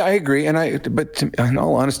 I agree. But in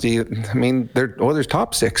all honesty, I mean, their Oilers'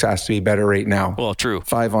 top 6 has to be better right now. Well, true.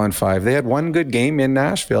 5-on-5. They had one good game in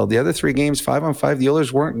Nashville. The other 3 games, 5-on-5, the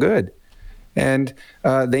Oilers weren't good. And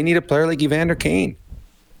they need a player like Evander Kane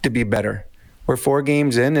to be better. We're 4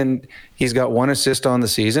 games in, and he's got 1 assist on the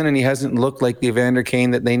season, and he hasn't looked like the Evander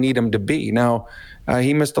Kane that they need him to be. Now,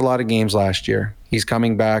 he missed a lot of games last year. He's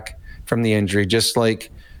coming back from the injury, just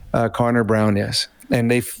like Connor Brown is.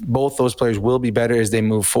 And both those players will be better as they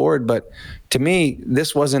move forward. But to me,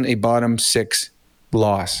 this wasn't a bottom 6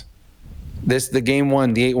 loss. The game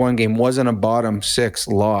 1, the 8-1 game, wasn't a bottom 6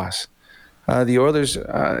 loss. The Oilers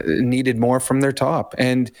needed more from their top,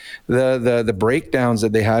 and the breakdowns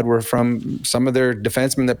that they had were from some of their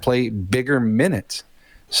defensemen that play bigger minutes.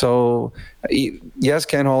 So, yes,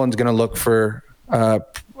 Ken Holland's going to look for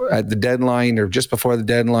at the deadline or just before the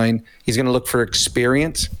deadline. He's going to look for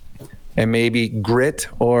experience and maybe grit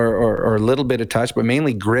or a little bit of touch, but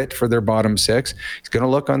mainly grit for their bottom 6. He's going to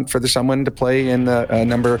look for someone to play in the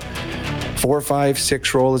number 4, 5,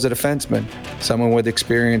 6 role as a defenseman, someone with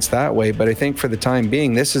experience that way. But I think for the time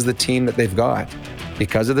being, this is the team that they've got.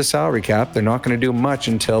 Because of the salary cap, they're not going to do much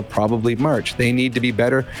until probably March. They need to be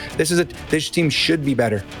better. This team should be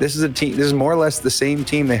better. This is more or less the same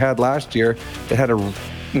team they had last year that had an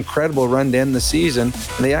incredible run to end the season,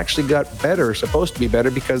 and they actually got better, supposed to be better,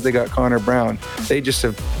 because they got Connor Brown. They just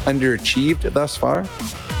have underachieved thus far,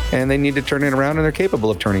 and they need to turn it around, and they're capable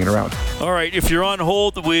of turning it around. All right, if you're on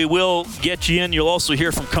hold, we will get you in. You'll also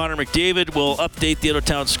hear from Connor McDavid. We'll update the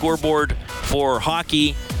out-of-town scoreboard for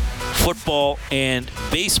hockey, football, and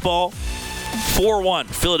baseball. 4-1,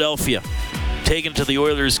 Philadelphia, taken to the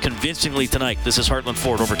Oilers convincingly tonight. This is Heartland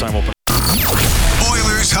Ford Overtime Open.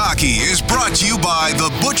 Oilers hockey is brought to you by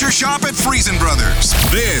the Butcher Shop at Friesen Brothers.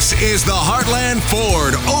 This is the Heartland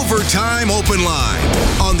Ford Overtime Open Line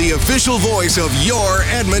on the official voice of your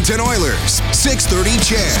Edmonton Oilers, 630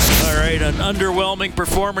 CHED. All right, an underwhelming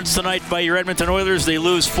performance tonight by your Edmonton Oilers. They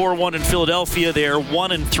lose 4-1 in Philadelphia. They are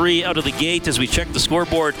 1-3 out of the gate as we check the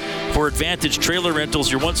scoreboard for Advantage Trailer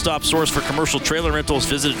Rentals, your one-stop source for commercial trailer rentals.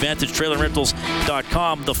 Visit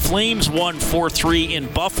AdvantageTrailerRentals.com. The Flames won 4-3 in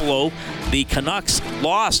Buffalo. The Canucks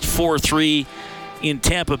lost 4-3 in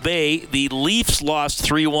Tampa Bay. The Leafs lost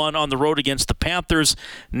 3-1 on the road against the Panthers.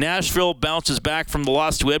 Nashville bounces back from the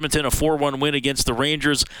loss to Edmonton, a 4-1 win against the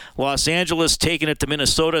Rangers. Los Angeles taking it to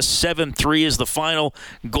Minnesota, 7-3 is the final.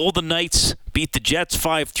 Golden Knights beat the Jets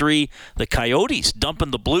 5-3. The Coyotes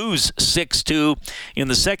dumping the Blues 6-2. In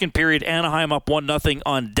the second period, Anaheim up 1-0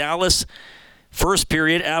 on Dallas. First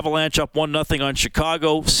period, Avalanche up 1-0 on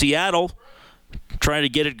Chicago. Seattle trying to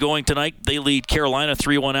get it going tonight. They lead Carolina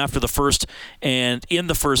 3-1 after the first. And in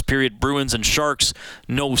the first period, Bruins and Sharks,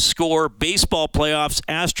 no score. Baseball playoffs,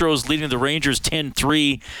 Astros leading the Rangers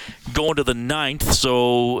 10-3 going to the 9th.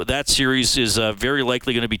 So that series is very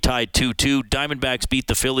likely going to be tied 2-2. Diamondbacks beat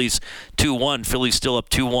the Phillies 2-1. Phillies still up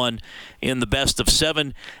 2-1 in the best of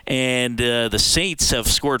 7. And the Saints have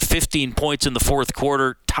scored 15 points in the fourth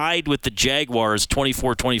quarter, tied with the Jaguars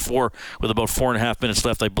 24-24 with about 4.5 minutes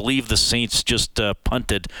left. I believe the Saints just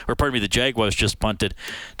the Jaguars just punted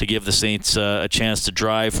to give the Saints a chance to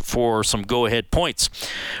drive for some go-ahead points.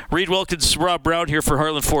 Reed Wilkins, Rob Brown here for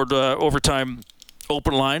Heartland Ford Overtime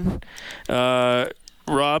Open Line.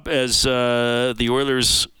 Rob, as the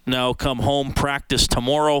Oilers now come home, practice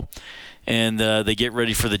tomorrow, and they get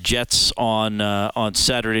ready for the Jets on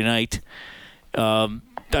Saturday night.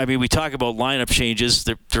 I mean, we talk about lineup changes.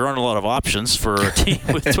 There aren't a lot of options for a team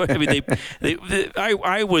with. I mean,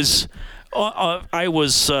 I was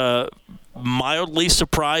mildly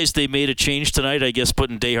surprised they made a change tonight. I guess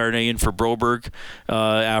putting Desharnais in for Broberg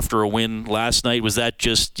after a win last night. Was that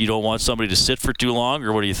just you don't want somebody to sit for too long,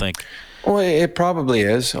 or what do you think? Well, it probably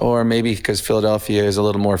is, or maybe because Philadelphia is a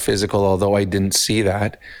little more physical, although I didn't see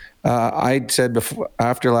that. I said before,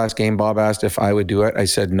 after last game, Bob asked if I would do it. I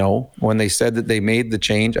said no. When they said that they made the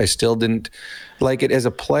change, I still didn't like it as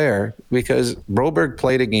a player because Broberg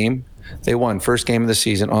played a game. They won first game of the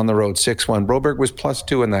season on the road, 6-1. Broberg was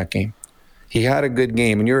 +2 in that game. He had a good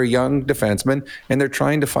game, and you're a young defenseman, and they're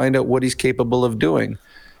trying to find out what he's capable of doing.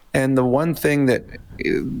 And the one thing that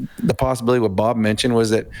the possibility what Bob mentioned was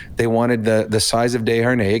that they wanted the size of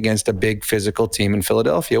Desharnais against a big physical team in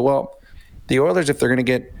Philadelphia. Well, the Oilers, if they're going to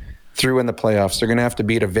get through in the playoffs, they're going to have to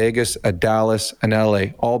beat a Vegas, a Dallas, an LA,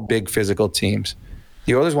 all big physical teams.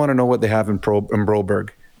 The Oilers want to know what they have in Broberg.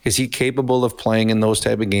 Is he capable of playing in those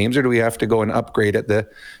type of games, or do we have to go and upgrade at the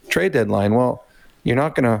trade deadline? Well, you're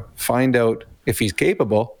not going to find out if he's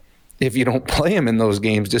capable if you don't play him in those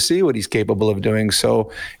games to see what he's capable of doing.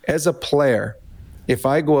 So as a player, if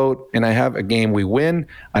I go out and I have a game we win,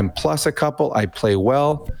 I'm plus a couple, I play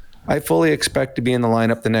well, I fully expect to be in the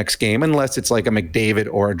lineup the next game, unless it's like a McDavid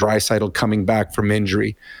or a Draisaitl coming back from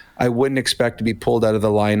injury. I wouldn't expect to be pulled out of the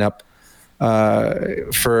lineup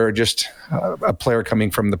for just a player coming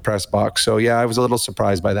from the press box. So, yeah, I was a little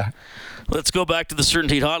surprised by that. Let's go back to the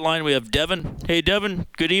Certainty Hotline. We have Devin. Hey, Devin,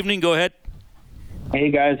 good evening. Go ahead. Hey,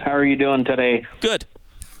 guys. How are you doing today? Good.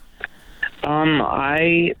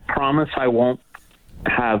 I promise I won't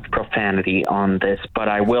have profanity on this, but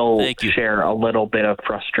I will share a little bit of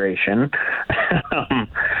frustration.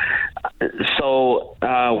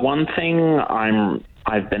 One thing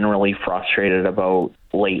I've been really frustrated about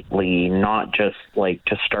lately, not just like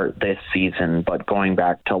to start this season, but going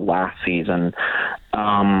back to last season.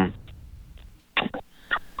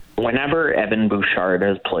 Whenever Evan Bouchard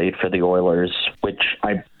has played for the Oilers, which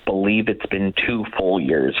I believe it's been 2 full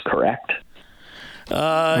years, correct?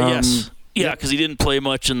 Yes. Yeah, because he didn't play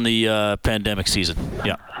much in the pandemic season.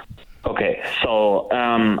 Yeah. Okay, so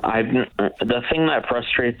the thing that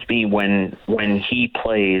frustrates me when he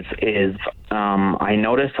plays is I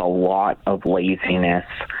notice a lot of laziness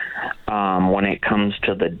when it comes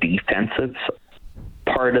to the defensive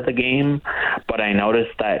part of the game, but I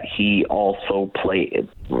noticed that he also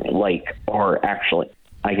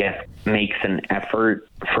I guess makes an effort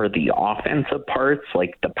for the offensive parts,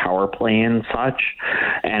 like the power play and such.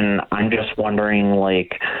 And I'm just wondering,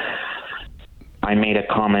 I made a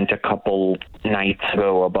comment a couple nights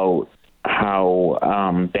ago about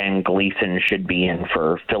how Ben Gleason should be in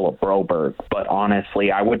for Philip Broberg, but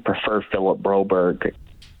honestly, I would prefer Philip Broberg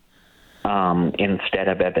instead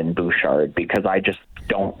of Evan Bouchard, because I just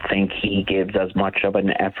don't think he gives as much of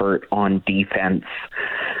an effort on defense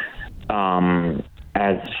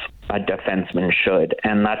as a defenseman should,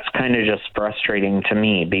 and that's kind of just frustrating to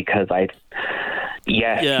me because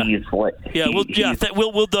we'll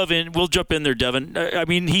dive in. We'll jump in there, Devin. I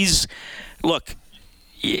mean,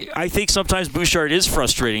 I think sometimes Bouchard is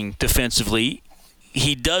frustrating defensively.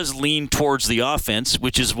 He does lean towards the offense,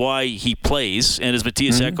 which is why he plays. And as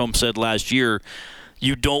Matthias Ekholm said last year,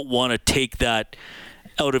 you don't want to take that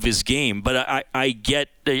out of his game. But I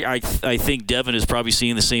think Devin is probably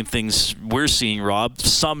seeing the same things we're seeing, Rob.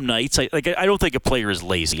 Some nights, I don't think a player is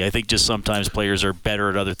lazy. I think just sometimes players are better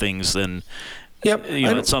at other things than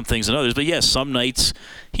at some things than others. But yes, some nights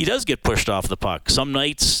he does get pushed off the puck. Some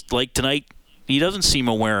nights, like tonight, he doesn't seem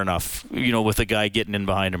aware enough, with a guy getting in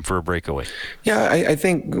behind him for a breakaway. Yeah, I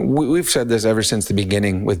think we've said this ever since the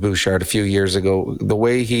beginning with Bouchard a few years ago. The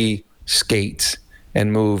way he skates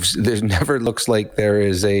and moves, there never looks like there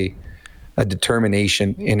is a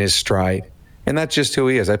determination in his stride. And that's just who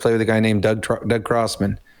he is. I play with a guy named Doug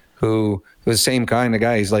Crossman, who was the same kind of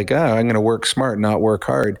guy. He's like, I'm going to work smart, not work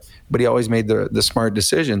hard. But he always made the smart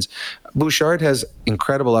decisions. Bouchard has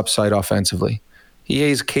incredible upside offensively. He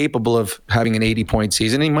is capable of having an 80-point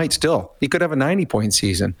season. He could have a 90-point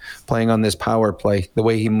season playing on this power play, the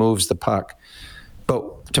way he moves the puck.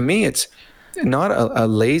 But to me, it's not a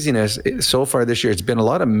laziness so far this year. It's been a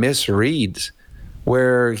lot of misreads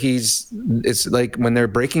where it's like when they're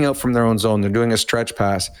breaking out from their own zone, they're doing a stretch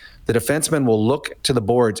pass, the defenseman will look to the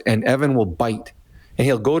boards and Evan will bite. And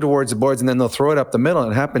he'll go towards the boards and then they'll throw it up the middle.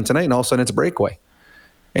 And it happened tonight and all of a sudden it's a breakaway.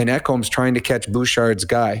 And Ekholm's trying to catch Bouchard's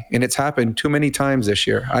guy. And it's happened too many times this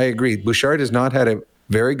year. I agree. Bouchard has not had a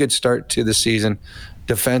very good start to the season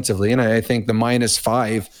defensively. And I think the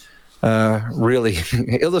 -5 really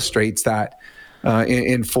illustrates that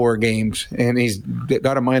in 4 games. And he's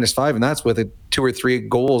got a -5, and that's with 2 or 3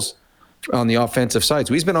 goals on the offensive side.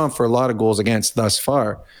 So he's been on for a lot of goals against thus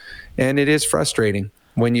far. And it is frustrating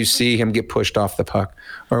when you see him get pushed off the puck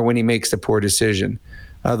or when he makes the poor decision.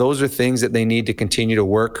 Those are things that they need to continue to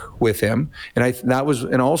work with him.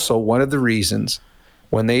 And also one of the reasons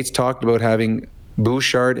when they talked about having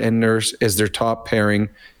Bouchard and Nurse as their top pairing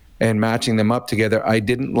and matching them up together. I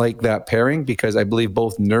didn't like that pairing because I believe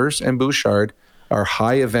both Nurse and Bouchard are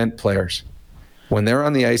high event players. When they're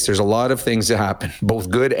on the ice, there's a lot of things that happen, both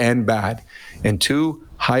good and bad. And two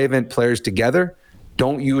high event players together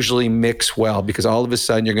don't usually mix well, because all of a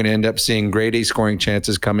sudden you're going to end up seeing grade A scoring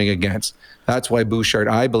chances coming against. That's why Bouchard,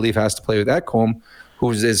 I believe, has to play with Ekholm,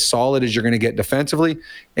 who's as solid as you're going to get defensively,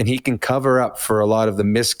 and he can cover up for a lot of the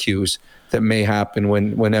miscues that may happen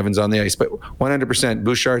when Evan's on the ice. But 100%,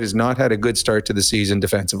 Bouchard has not had a good start to the season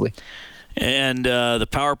defensively. And the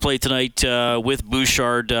power play tonight with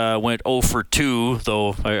Bouchard went 0 for 2,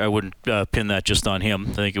 though I wouldn't pin that just on him.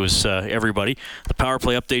 I think it was everybody. The power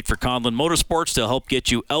play update for Conlon Motorsports to help get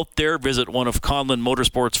you out there. Visit one of Conlon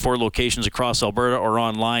Motorsports' 4 locations across Alberta or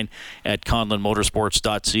online at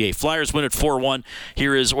conlonmotorsports.ca. Flyers win at 4-1.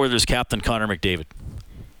 Here is Oilers captain Connor McDavid.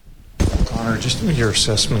 Connor, just your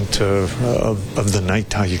assessment of the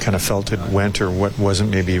night, how you kind of felt it went, or what wasn't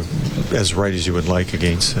maybe as right as you would like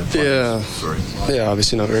against it. Yeah,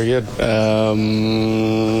 obviously not very good.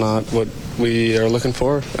 Not what we are looking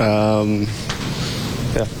for.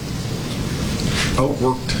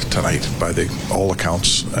 Outworked tonight by all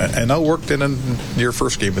accounts, and outworked in your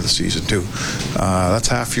first game of the season too. That's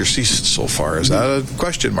half your season so far. Is that a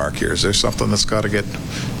question mark here? Is there something that's got to get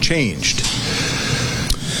changed?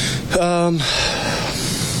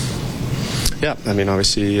 Yeah, I mean,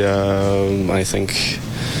 obviously, I think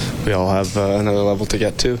we all have another level to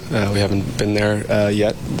get to. We haven't been there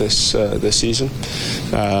yet this season.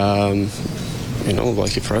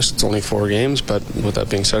 Lucky for us, it's only 4 games, but with that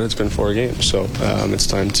being said, it's been 4 games, so it's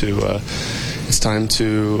time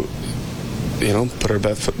to put our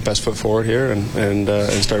best foot forward here and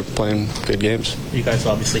start playing good games. You guys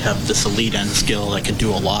obviously have this elite end skill that can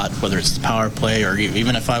do a lot, whether it's the power play or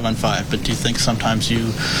even at 5-on-5. But do you think sometimes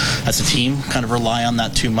you, as a team, kind of rely on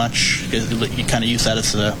that too much? You kind of use that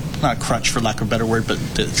as not a crutch, for lack of a better word, but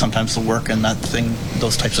sometimes the work and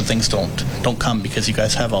those types of things don't come because you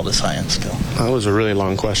guys have all this high end skill. That was a really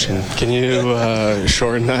long question. Can you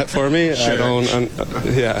shorten that for me? Sure.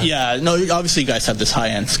 Yeah. No, obviously you guys have this high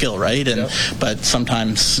end skill, right? But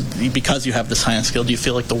sometimes, because you have this high-end skill, do you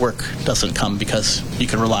feel like the work doesn't come because you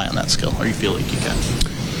can rely on that skill, or you feel like you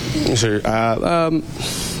can? Sure.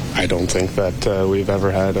 I don't think that we've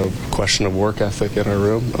ever had a question of work ethic in our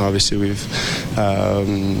room. Obviously, we've,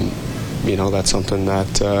 that's something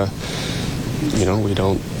that, we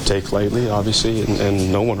don't take lightly, obviously,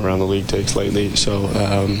 and no one around the league takes lightly. So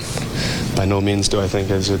by no means do I think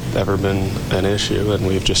has it ever been an issue, and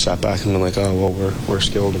we've just sat back and been like, oh, well, we're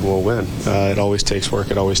skilled and we'll win. It always takes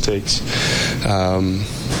work. It always takes,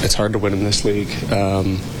 it's hard to win in this league.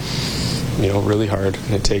 Really hard.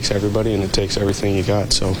 And it takes everybody, and it takes everything you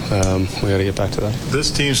got. So we got to get back to that. This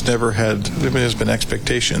team's never had, there's been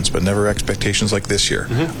expectations, but never expectations like this year.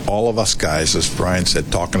 Mm-hmm. All of us guys, as Brian said,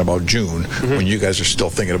 talking about June, when you guys are still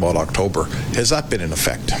thinking about October. Has that been in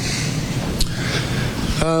effect?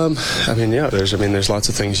 There's lots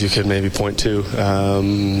of things you could maybe point to,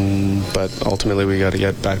 but ultimately we got to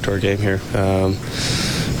get back to our game here.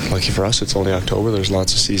 Lucky for us, it's only October. There's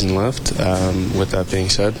lots of season left. With that being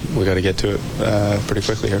said, we got to get to it pretty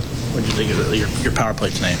quickly here. What did you think of your power play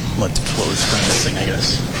tonight? What was kind of missing, I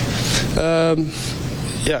guess?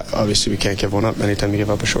 Obviously we can't give one up. Anytime you give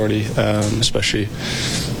up a shorty, especially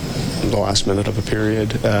the last minute of a period,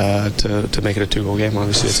 to make it a 2-goal game,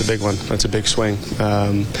 obviously it's a big one. That's a big swing.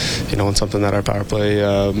 And something that our power play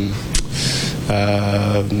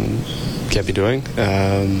can't be doing.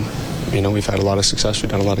 We've had a lot of success.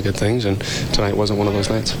 We've done a lot of good things, and tonight wasn't one of those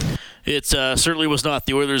nights. It certainly was not.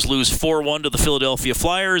 The Oilers lose 4-1 to the Philadelphia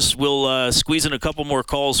Flyers. We'll squeeze in a couple more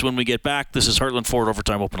calls when we get back. This is Heartland Ford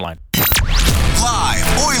Overtime Open Line. Live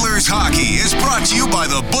Oilers hockey is brought to you by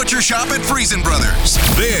the Butcher Shop at Friesen Brothers.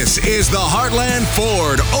 This is the Heartland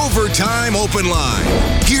Ford Overtime Open Line.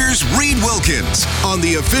 Here's Reed Wilkins on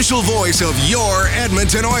the official voice of your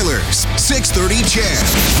Edmonton Oilers, 630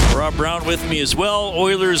 CHED. Rob Brown with me as well.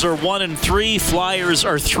 Oilers are 1-3. Flyers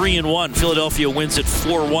are 3-1. Philadelphia wins at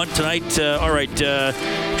 4-1 tonight. All right,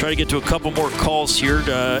 try to get to a couple more calls here.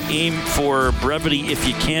 Aim for brevity if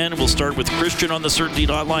you can. We'll start with Christian on the Certainty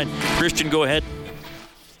Hotline. Christian, go ahead.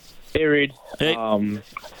 Hey, Reed. Hey. I'm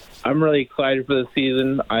really excited for the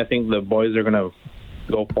season. I think the boys are going to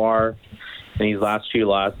go far, and these last few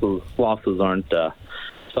losses aren't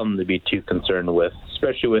something to be too concerned with,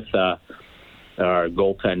 especially with our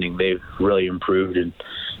goaltending. They've really improved and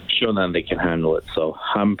shown that they can handle it. So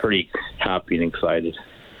I'm pretty happy and excited.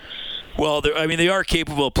 Well, they are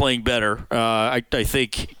capable of playing better. I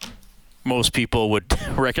think most people would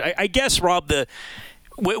reckon. I guess, Rob,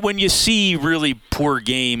 when you see really poor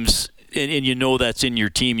games, and you know that's in your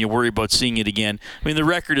team, you worry about seeing it again. I mean, the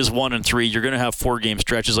record is 1-3. You're going to have 4-game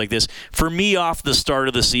stretches like this. For me, off the start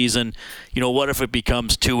of the season, what if it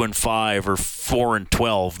becomes 2-5 or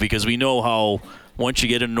 4-12? Because we know how once you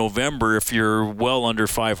get in November, if you're well under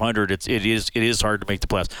 500, it is hard to make the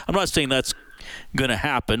playoffs. I'm not saying that's going to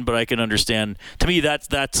happen, but I can understand. To me, that's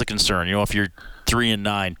the concern. If you're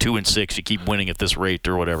 3-9, 2-6, you keep winning at this rate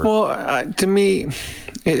or whatever. Well, to me,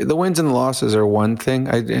 the wins and the losses are one thing.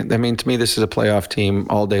 I mean, to me, this is a playoff team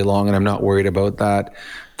all day long, and I'm not worried about that.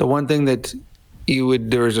 The one thing that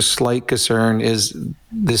there is a slight concern is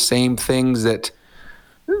the same things that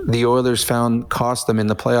the Oilers found cost them in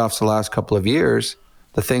the playoffs the last couple of years.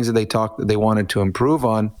 The things that they wanted to improve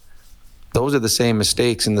on, those are the same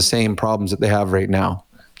mistakes and the same problems that they have right now.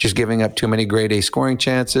 Just giving up too many grade A scoring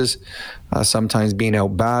chances, sometimes being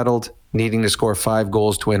out-battled, needing to score 5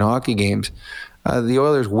 goals to win hockey games. The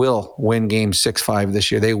Oilers will win games 6-5 this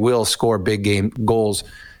year. They will score big game goals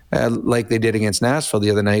like they did against Nashville the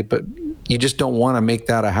other night, but you just don't want to make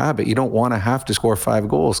that a habit. You don't want to have to score 5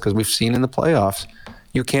 goals because we've seen in the playoffs,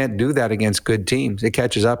 you can't do that against good teams. It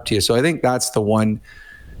catches up to you. So I think that's the one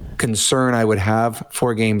concern I would have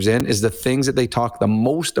 4 games in, is the things that they talk the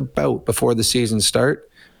most about before the season start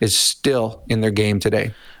is still in their game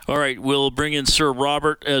today. All right, we'll bring in Sir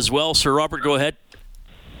Robert as well. Sir Robert, go ahead.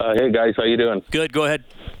 Hey, guys, how you doing? Good, go ahead.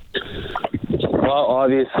 Well,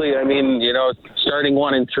 obviously, I mean, starting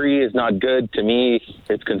 1-3 is not good. To me,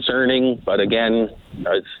 it's concerning. But again,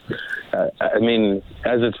 I mean,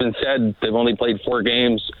 as it's been said, they've only played 4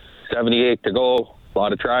 games, 78 to go, a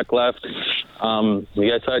lot of track left. I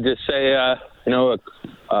guess I'd just say, a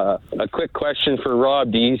quick question for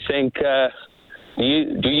Rob. Do you think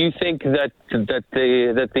do you think that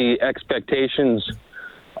the expectations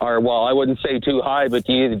are, well, I wouldn't say too high, but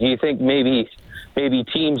do you think maybe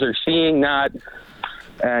teams are seeing that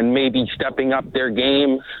and maybe stepping up their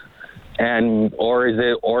game, or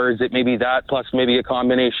is it maybe that plus maybe a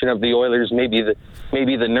combination of the Oilers, maybe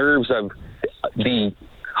the nerves of the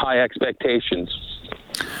high expectations?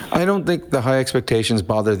 I don't think the high expectations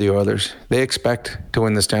bother the Oilers. They expect to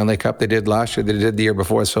win the Stanley Cup. They did last year. They did the year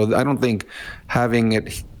before. So I don't think having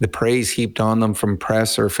the praise heaped on them from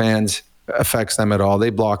press or fans affects them at all. They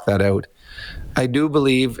block that out. I do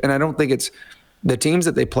believe, and I don't think it's the teams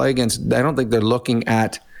that they play against, I don't think they're looking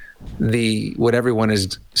at what everyone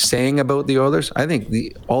is saying about the Oilers. I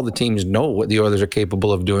think all the teams know what the Oilers are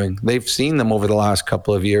capable of doing. They've seen them over the last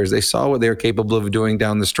couple of years. They saw what they were capable of doing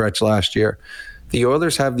down the stretch last year. The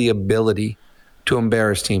Oilers have the ability to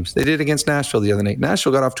embarrass teams. They did against Nashville the other night.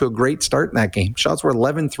 Nashville got off to a great start in that game. Shots were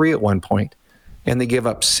 11-3 at one point, and they give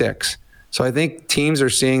up 6. So I think teams are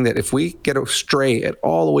seeing that if we get astray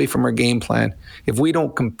all the way from our game plan, if we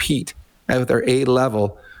don't compete at our A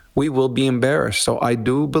level, we will be embarrassed. So I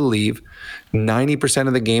do believe 90%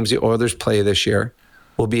 of the games the Oilers play this year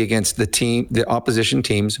will be against the opposition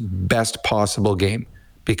team's best possible game,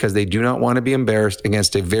 because they do not want to be embarrassed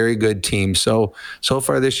against a very good team. So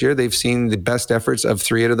far this year, they've seen the best efforts of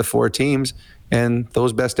 3 out of the 4 teams, and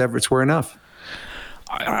those best efforts were enough.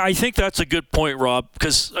 I think that's a good point, Rob,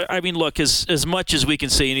 because, I mean, look, as much as we can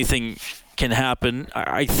say anything can happen,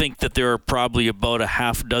 I think that there are probably about a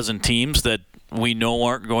half dozen teams that we know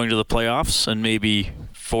aren't going to the playoffs, and maybe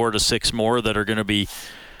 4 to 6 more that are going to be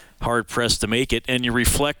hard-pressed to make it. And you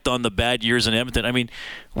reflect on the bad years in Edmonton. I mean,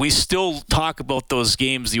 we still talk about those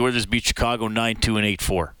games. The Oilers beat Chicago 9-2 and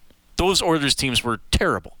 8-4. Those Oilers teams were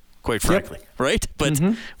terrible, quite frankly, right? But,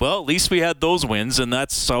 well, at least we had those wins, and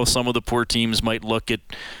that's how some of the poor teams might look at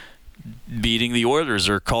beating the Oilers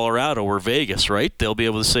or Colorado or Vegas, right? They'll be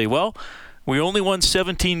able to say, well, we only won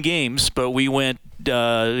 17 games, but we went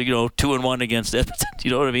 2-1 against Edmonton. You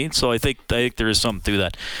know what I mean? So I think there is something to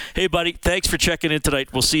that. Hey, buddy, thanks for checking in tonight.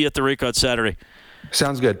 We'll see you at the rink on Saturday.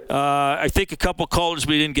 Sounds good. I think a couple callers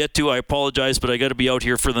we didn't get to. I apologize, but I got to be out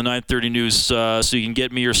here for the 9:30 news, so you can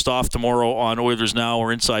get me your stuff tomorrow on Oilers Now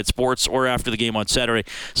or Inside Sports or after the game on Saturday.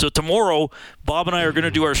 So tomorrow, Bob and I are going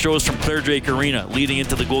to do our shows from Claire Drake Arena leading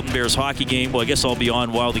into the Golden Bears hockey game. Well, I guess I'll be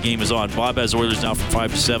on while the game is on. Bob has Oilers Now from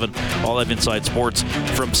 5 to 7. I'll have Inside Sports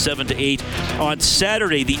from 7 to 8. On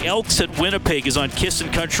Saturday, the Elks at Winnipeg is on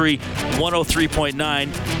Kissin' Country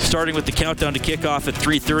 103.9, starting with the countdown to kickoff at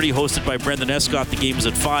 3:30, hosted by Brendan Escott. The game is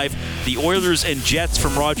at 5. The Oilers and Jets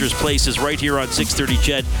from Rogers Place is right here on 6:30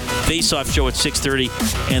 Ched. Face-off show at 6:30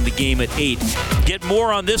 and the game at 8. Get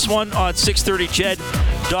more on this one on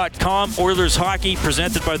 630ched.com. Oilers hockey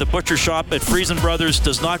presented by the Butcher Shop at Friesen Brothers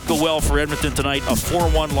does not go well for Edmonton tonight. A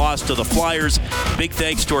 4-1 loss to the Flyers. Big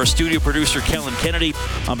thanks to our studio producer, Kellen Kennedy.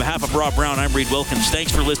 On behalf of Rob Brown, I'm Reed Wilkins.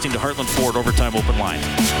 Thanks for listening to Heartland Ford Overtime Open Line.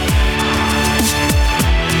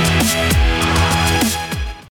 Openline.